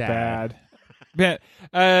 No, Yeah. bad. But,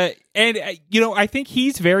 I think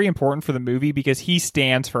he's very important for the movie because he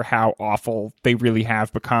stands for how awful they really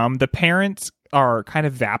have become. The parents are kind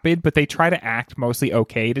of vapid, but they try to act mostly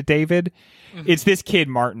okay to David. It's this kid,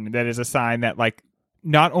 Martin, that is a sign that, like,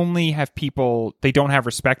 not only have people, they don't have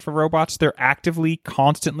respect for robots, they're actively,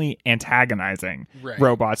 constantly antagonizing Right.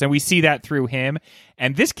 robots. And we see that through him.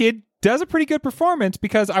 And this kid does a pretty good performance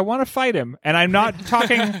because I want to fight him. And I'm not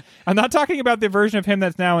talking about the version of him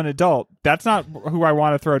that's now an adult. That's not who I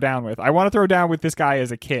want to throw down with. I want to throw down with this guy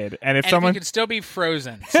as a kid. And if And someone he could still be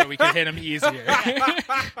frozen, so we could hit him easier.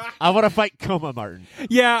 I want to fight Coma Martin.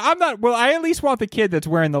 Yeah, I'm not. Well, I at least want the kid that's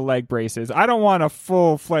wearing the leg braces. I don't want a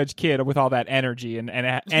full-fledged kid with all that energy and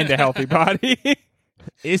a healthy body.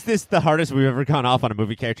 Is this the hardest we've ever gone off on a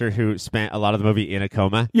movie character who spent a lot of the movie in a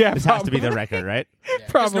coma? Yeah, This has to be the probably. record, right? Yeah, 'cause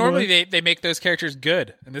Probably. normally they make those characters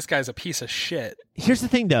good, and this guy's a piece of shit. Here's the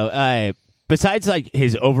thing, though. Besides, like,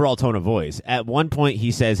 his overall tone of voice, at one point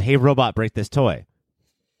he says, "Hey, robot, break this toy."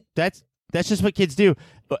 That's just what kids do.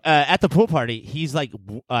 At the pool party, he's like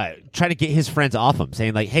trying to get his friends off him,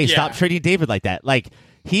 saying like, "Hey, stop Yeah. treating David like that." Like,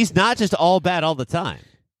 he's not just all bad all the time.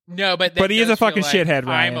 No, but But he is does a fucking feel like shithead,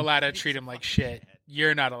 Ryan. I'm allowed to treat him like shit.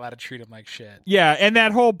 You're not allowed to treat him like shit. Yeah, and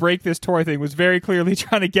that whole break this toy thing was very clearly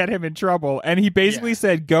trying to get him in trouble. And he basically Yeah.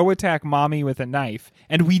 said, go attack mommy with a knife.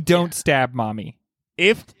 And we don't stab mommy.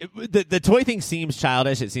 If the toy thing seems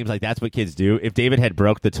childish, it seems like that's what kids do. If David had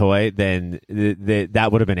broke the toy, then that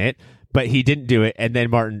would have been it. But he didn't do it, and then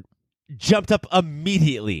Martin jumped up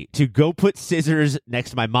immediately to go put scissors next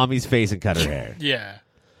to my mommy's face and cut her hair. Yeah.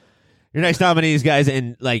 Your next nominees, guys,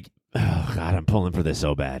 and like, oh god, I'm pulling for this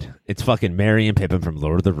so bad. It's fucking Merry and Pippin from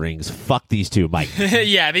Lord of the Rings. Fuck these two, Mike.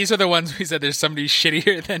 Yeah, these are the ones we said there's somebody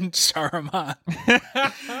shittier than Saruman.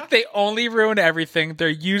 They only ruin everything. They're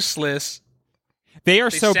useless. They are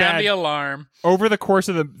They so sound bad. the alarm. Over the course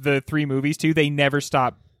of the 3 movies, too, they never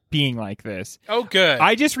stop being like this. Oh, good.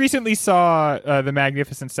 I just recently saw The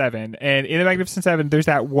Magnificent Seven, and in The Magnificent Seven, there's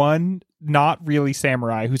that one not really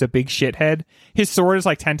samurai who's a big shithead. His sword is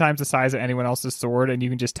like 10 times the size of anyone else's sword, and you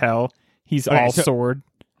can just tell he's Okay, all so- sword.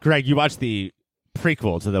 Greg, you watched the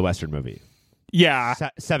prequel to the Western movie, Yeah,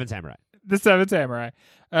 Seven Samurai. the Seven Samurai.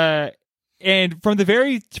 And from the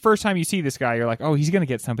very first time you see this guy, you're like, oh, he's going to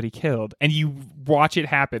get somebody killed. And you watch it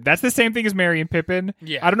happen. That's the same thing as Merry and Pippin.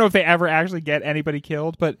 Yeah. I don't know if they ever actually get anybody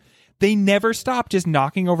killed, but they never stop just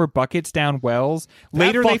knocking over buckets down wells.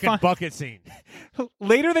 Later they find bucket scene.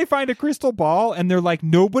 Later they find a crystal ball and they're like,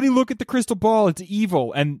 nobody look at the crystal ball, it's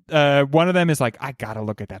evil. And one of them is like, I gotta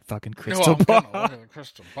look at that fucking crystal I'm ball. gonna look at the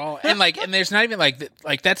crystal ball. And and there's not even like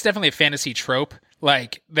that's definitely a fantasy trope.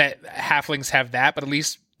 Like that halflings have that, but at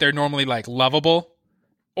least they're normally like lovable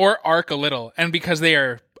or arc a little. And because they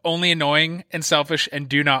are only annoying and selfish and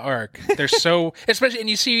do not arc, they're so especially. And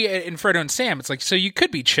you see in Frodo and Sam, it's like so you could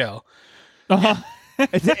be chill.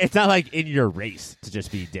 It's not like in your race to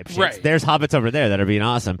just be dipshits. Right. There's hobbits over there that are being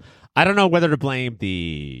awesome. I don't know whether to blame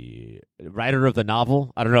the writer of the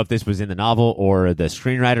novel. I don't know if this was in the novel or the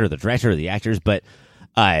screenwriter or the director or the actors, but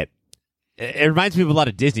it reminds me of a lot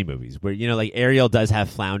of Disney movies where, you know, like Ariel does have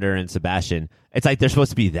Flounder and Sebastian. It's like they're supposed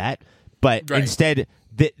to be that, but Right. instead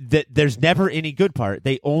there's never any good part.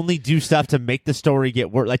 They only do stuff to make the story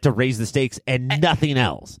get worse, like to raise the stakes and nothing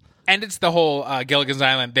else. And it's the whole Gilligan's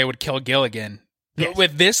Island. They would kill Gilligan. Yes.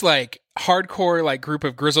 With this like hardcore like group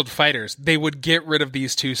of grizzled fighters, they would get rid of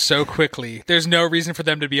these two so quickly. There's no reason for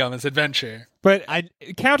them to be on this adventure. But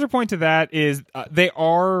counterpoint to that is they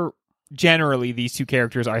are generally, these two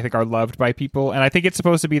characters I think are loved by people, and I think it's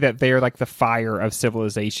supposed to be that they are like the fire of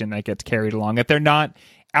civilization that gets carried along, that they're not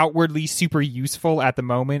outwardly super useful at the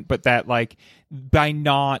moment, but that like by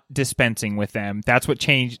not dispensing with them, that's what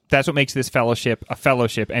makes this fellowship a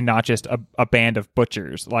fellowship and not just a band of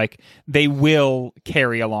butchers. Like they will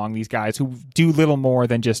carry along these guys who do little more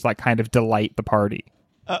than just like kind of delight the party.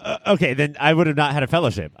 Okay, then I would have not had a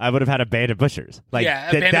fellowship. I would have had a band of butchers. Like Yeah,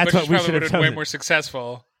 a band of that's butchers what we probably should would have have been way chosen. more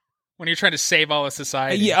successful when you're trying to save all of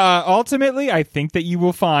society. Yeah, ultimately, I think that you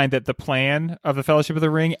will find that the plan of the Fellowship of the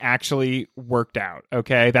Ring actually worked out,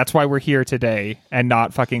 okay? That's why we're here today and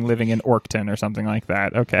not fucking living in Orkton or something like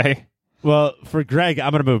that, okay? Well, for Greg, I'm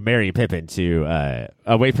going to move Merry and Pippin to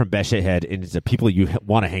away from Best Shithead into people you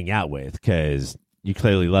want to hang out with because you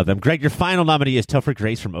clearly love them. Greg, your final nominee is Topher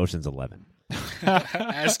Grace from Ocean's 11.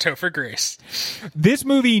 as Topher Grace. This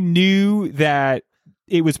movie knew that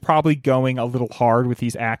it was probably going a little hard with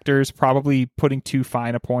these actors, probably putting too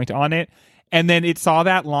fine a point on it. And then it saw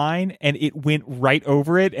that line and it went right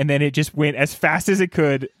over it. And then it just went as fast as it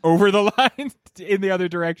could over the line in the other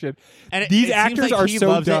direction. And these it actors seems like are he so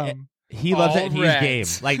loves dumb. it. He loves it and he's game.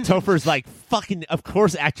 Like, Topher's like, fucking, of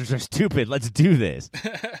course actors are stupid. Let's do this.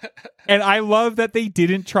 And I love that they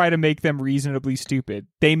didn't try to make them reasonably stupid.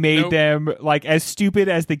 They made them like as stupid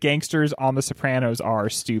as the gangsters on The Sopranos are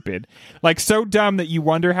stupid. Like so dumb that you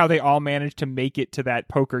wonder how they all managed to make it to that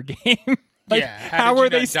poker game. Like, yeah, how are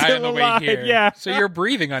they still alive? Yeah. So you're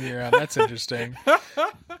breathing on your own. That's interesting.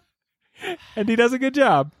 And he does a good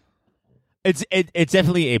job. It's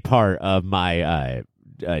definitely a part of my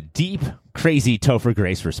deep, crazy Topher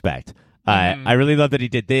Grace respect. I really love that he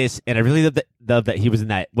did this, and I really love that he was in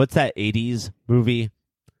that. What's that 80s movie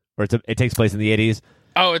where it takes place in the 80s?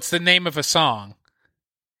 Oh, it's the name of a song.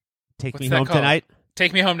 Take What's Me that Home called? Tonight.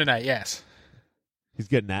 Take Me Home Tonight. Yes. He's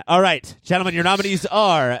good in that. All right, gentlemen, your nominees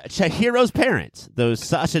are Chihiro's parents, those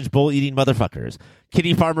sausage bowl eating motherfuckers,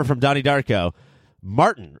 Kitty Farmer from Donnie Darko,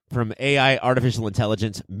 Martin from AI Artificial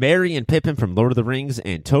Intelligence, Merry and Pippin from Lord of the Rings,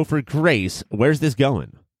 and Topher Grace. Where's this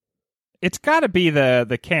going? It's got to be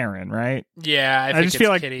the Karen, right? Yeah, I I think just it's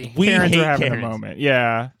feel like Kitty. We Karens hate are having Karens. a moment.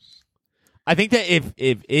 Yeah. I think that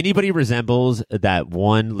if anybody resembles that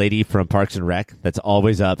one lady from Parks and Rec that's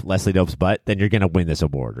always up Leslie Knope's butt, then you're going to win this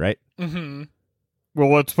award, right? Mm-hmm.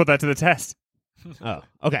 Well, let's put that to the test. Oh,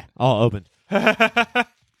 okay. All open.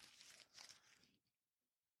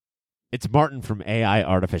 It's Martin from AI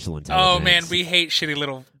Artificial Intelligence. Oh man, we hate shitty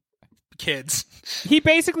little kids. He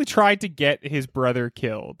basically tried to get his brother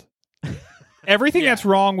killed. Everything that's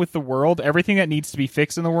wrong with the world, everything that needs to be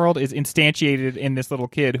fixed in the world is instantiated in this little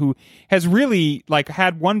kid who has really like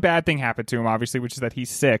had one bad thing happen to him, obviously, which is that he's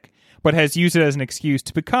sick, but has used it as an excuse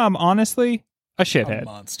to become, honestly, a A shithead.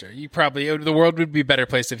 monster. The world would be a better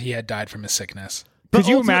place if he had died from his sickness. Could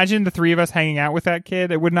you imagine the three of us hanging out with that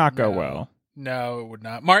kid? It would not go well. No, it would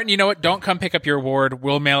not. Martin, you know what? Don't come pick up your award.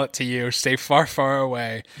 We'll mail it to you. Stay far, far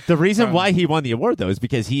away. The reason why he won the award, though, is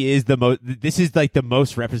because he is the most. This is like the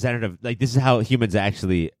most representative. Like, this is how humans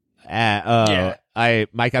actually. Yeah.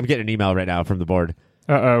 Mike, I'm getting an email right now from the board.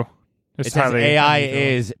 Uh-oh. It says AI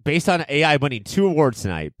is based on AI winning 2 awards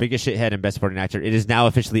tonight: Biggest Shithead and Best Supporting Actor. It is now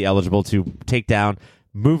officially eligible to take down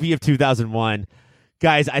Movie of 2001.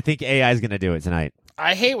 Guys, I think AI is going to do it tonight.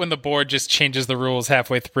 I hate when the board just changes the rules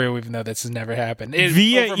halfway through, even though this has never happened. It's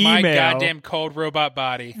Via over my email. goddamn cold robot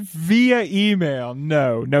body. Via email.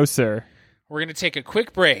 No, sir. We're going to take a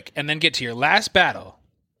quick break and then get to your last battle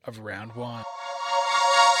of round 1.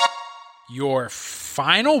 Your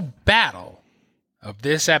final battle of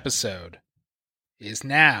this episode is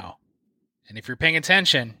now. And if you're paying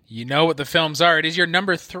attention, you know what the films are. It is your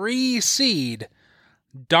number 3 seed,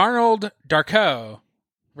 Donald Darko,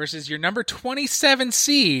 versus your number 27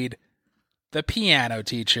 seed, The Piano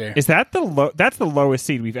Teacher. Is that that's the lowest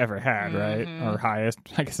seed we've ever had, right? Or highest,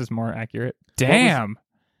 I guess is more accurate. Damn.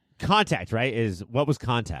 Contact, right? What was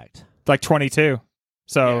Contact? Like 22.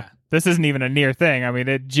 So Yeah. this isn't even a near thing. I mean,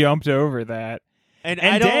 it jumped over that. And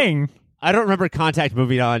dang. I don't remember Contact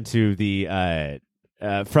moving on to the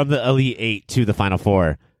from the Elite 8 to the Final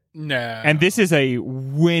 4. No. And this is a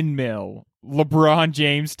windmill, LeBron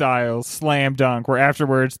James style slam dunk, where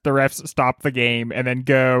afterwards the refs stop the game and then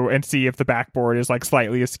go and see if the backboard is like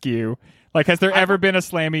slightly askew. Like, has there ever been a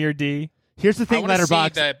slammier D? Here's the I thing, want to see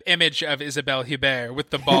Letterboxd. the image of Isabelle Hubert with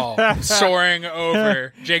the ball soaring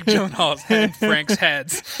over Jake Gyllenhaal's head and Frank's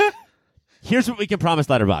heads. Here's what we can promise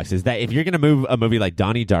Letterboxd is that if you're going to move a movie like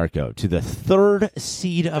Donnie Darko to the 3rd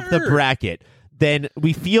seed of the bracket, then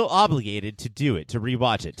we feel obligated to do it, to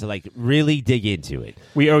rewatch it, to like really dig into it.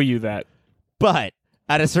 We owe you that. But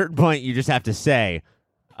at a certain point, you just have to say,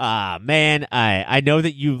 man, I know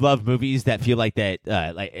that you love movies that feel like that,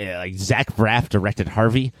 like Zach Braff directed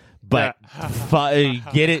Harvey, but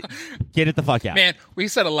get it the fuck out. Man, we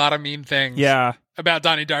said a lot of mean things about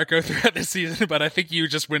Donnie Darko throughout this season, but I think you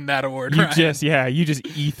just win that award, You Ryan. you just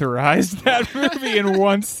etherized that movie in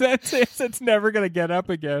one sentence. It's never going to get up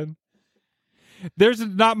again. There's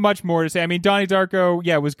not much more to say. I mean, Donnie Darko,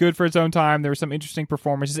 was good for its own time. There were some interesting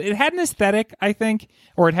performances. It had an aesthetic, I think,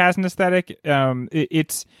 or it has an aesthetic.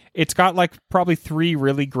 It's got like probably 3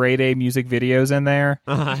 really grade A music videos in there,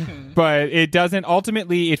 but it doesn't.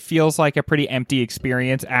 Ultimately, it feels like a pretty empty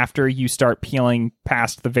experience after you start peeling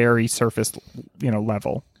past the very surface,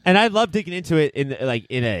 level. And I love digging into it in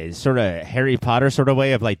a sort of Harry Potter sort of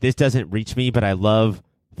way of like, this doesn't reach me, but I love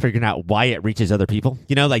figuring out why it reaches other people.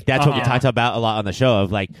 That's what we talked about a lot on the show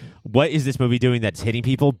of like, what is this movie doing that's hitting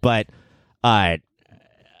people? But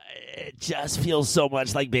It just feels so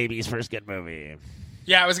much like Baby's first good movie.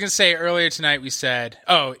 Yeah, I was going to say earlier tonight we said,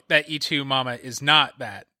 oh, that E2 Mama is not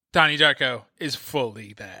that. Donnie Darko is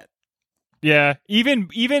fully that. Yeah, even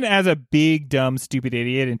as a big, dumb, stupid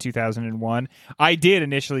idiot in 2001, I did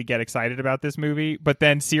initially get excited about this movie, but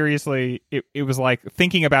then seriously, it was like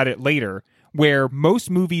thinking about it later, where most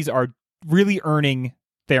movies are really earning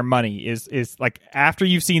their money is like after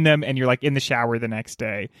you've seen them and you're like in the shower the next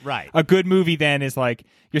day. Right. A good movie then is like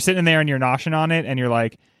you're sitting there and you're noshing on it and you're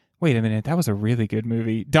like, wait a minute, that was a really good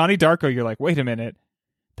movie. Donnie Darko, you're like, wait a minute.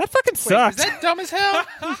 That fucking sucks. Wait, is that dumb as hell?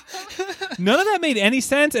 None of that made any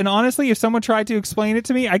sense. And honestly, if someone tried to explain it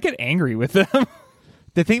to me, I'd get angry with them.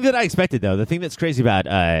 The thing that I expected, though, the thing that's crazy about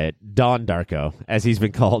Don Darko, as he's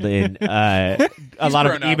been called in a lot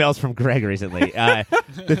of emails from Greg recently,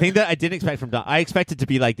 the thing that I didn't expect from Don, I expected to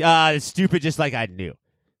be like, it's stupid just like I knew.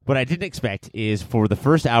 What I didn't expect is for the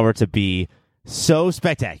first hour to be so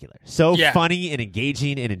spectacular, so funny and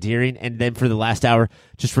engaging and endearing, and then for the last hour,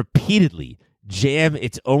 just repeatedly jam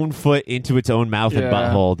its own foot into its own mouth and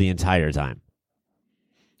butthole the entire time.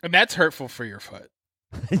 And that's hurtful for your foot.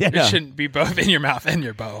 Yeah, It shouldn't be both in your mouth and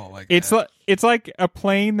your butthole like It's that. it's like a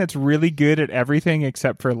plane that's really good at everything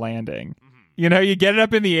except for landing. You know, you get it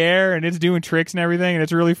up in the air and it's doing tricks and everything and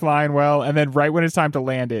it's really flying well, and then right when it's time to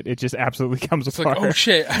land it, it just absolutely comes It's apart. like, oh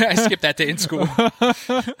shit, I skipped that day in school.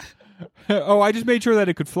 Oh, I just made sure that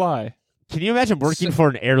it could fly. Can you imagine working for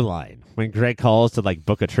an airline when Greg calls to like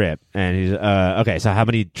book a trip and he's okay, so how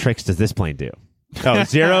many tricks does this plane do? Oh,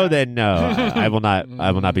 0? Then no, I will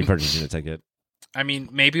not be purchasing a ticket. I mean,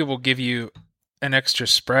 maybe we'll give you an extra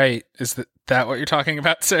Sprite. Is that what you're talking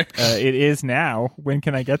about, sir? It is now. When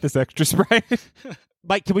can I get this extra Sprite?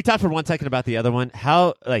 Mike, can we talk for 1 second about the other one?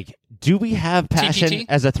 How, like, do we have passion TTT?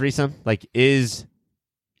 as a threesome? Like,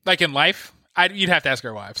 Like in life? You'd have to ask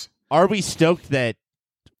our wives. are we stoked that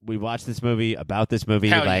we watched this movie, about this movie?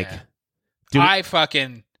 Hell like,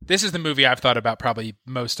 yeah. This is the movie I've thought about probably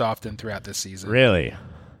most often throughout this season. Really?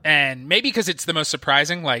 And maybe because it's the most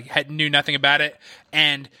surprising, like, knew nothing about it.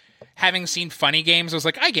 And having seen Funny Games, I was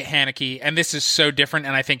like, I get Haneke, and this is so different,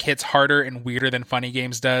 and I think hits harder and weirder than Funny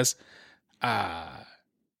Games does.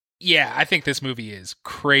 Yeah, I think this movie is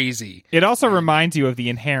crazy. It also reminds you of the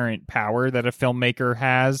inherent power that a filmmaker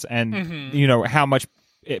has, and you know how much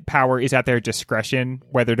power is at their discretion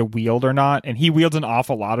whether to wield or not. And he wields an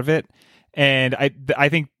awful lot of it. And I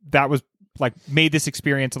think that was like made this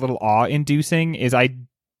experience a little awe-inducing. Is I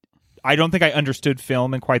don't think I understood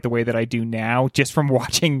film in quite the way that I do now just from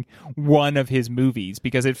watching one of his movies,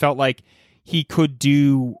 because it felt like he could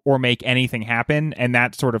do or make anything happen, and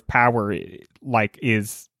that sort of power like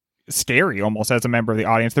is scary almost as a member of the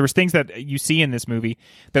audience. There was things that you see in this movie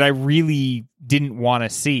that I really didn't want to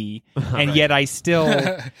see, and yet I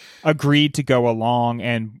still agreed to go along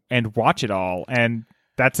and watch it all, and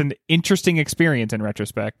that's an interesting experience in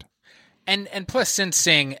retrospect. And plus, since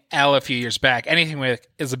seeing Elle a few years back, anything with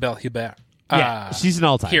Isabelle Huppert, she's an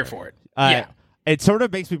all-time. here for it. Yeah. It sort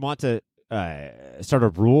of makes me want to start a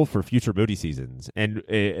rule for future Moody seasons, and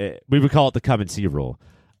we would call it the come and see rule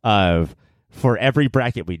of, for every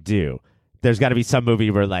bracket we do, there's got to be some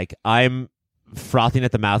movie where like I'm frothing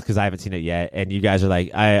at the mouth because I haven't seen it yet, and you guys are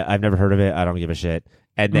like, I've never heard of it, I don't give a shit,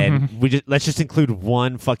 and then let's just include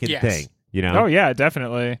one fucking thing. You know? Oh yeah,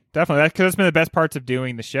 definitely. Because that's been the best parts of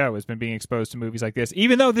doing the show, has been being exposed to movies like this.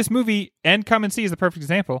 Even though this movie and Come and See is the perfect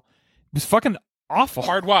example, it was fucking awful.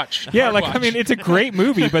 Hard watch. Yeah, Hard like watch. I mean, it's a great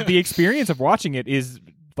movie, but the experience of watching it is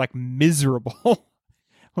like miserable,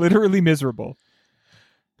 literally miserable.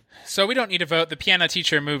 So we don't need to vote. The piano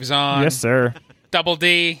teacher moves on. Yes, sir. Double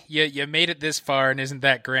D, you made it this far, and isn't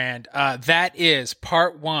that grand? That is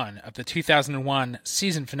part 1 of the 2001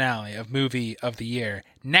 season finale of Movie of the Year.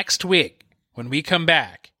 Next week, when we come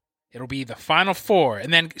back, it'll be the final 4.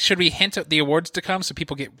 And then should we hint at the awards to come so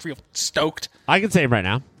people get real stoked? I can say them right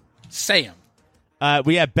now. Say them.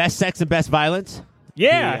 We have Best Sex and Best Violence.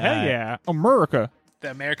 Yeah, hell yeah. America.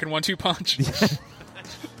 The American 1-2 punch.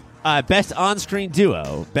 Best on-screen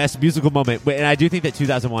duo, best musical moment, and I do think that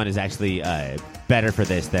 2001 is actually better for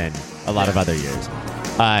this than a lot of other years.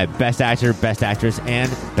 Best actor, best actress,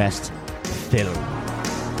 and best film.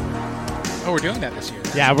 Oh, we're doing that this year.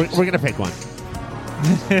 Yeah, we're gonna pick one.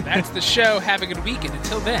 That's the show. Have a good week, and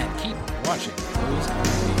until then, keep watching those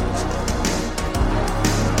movies.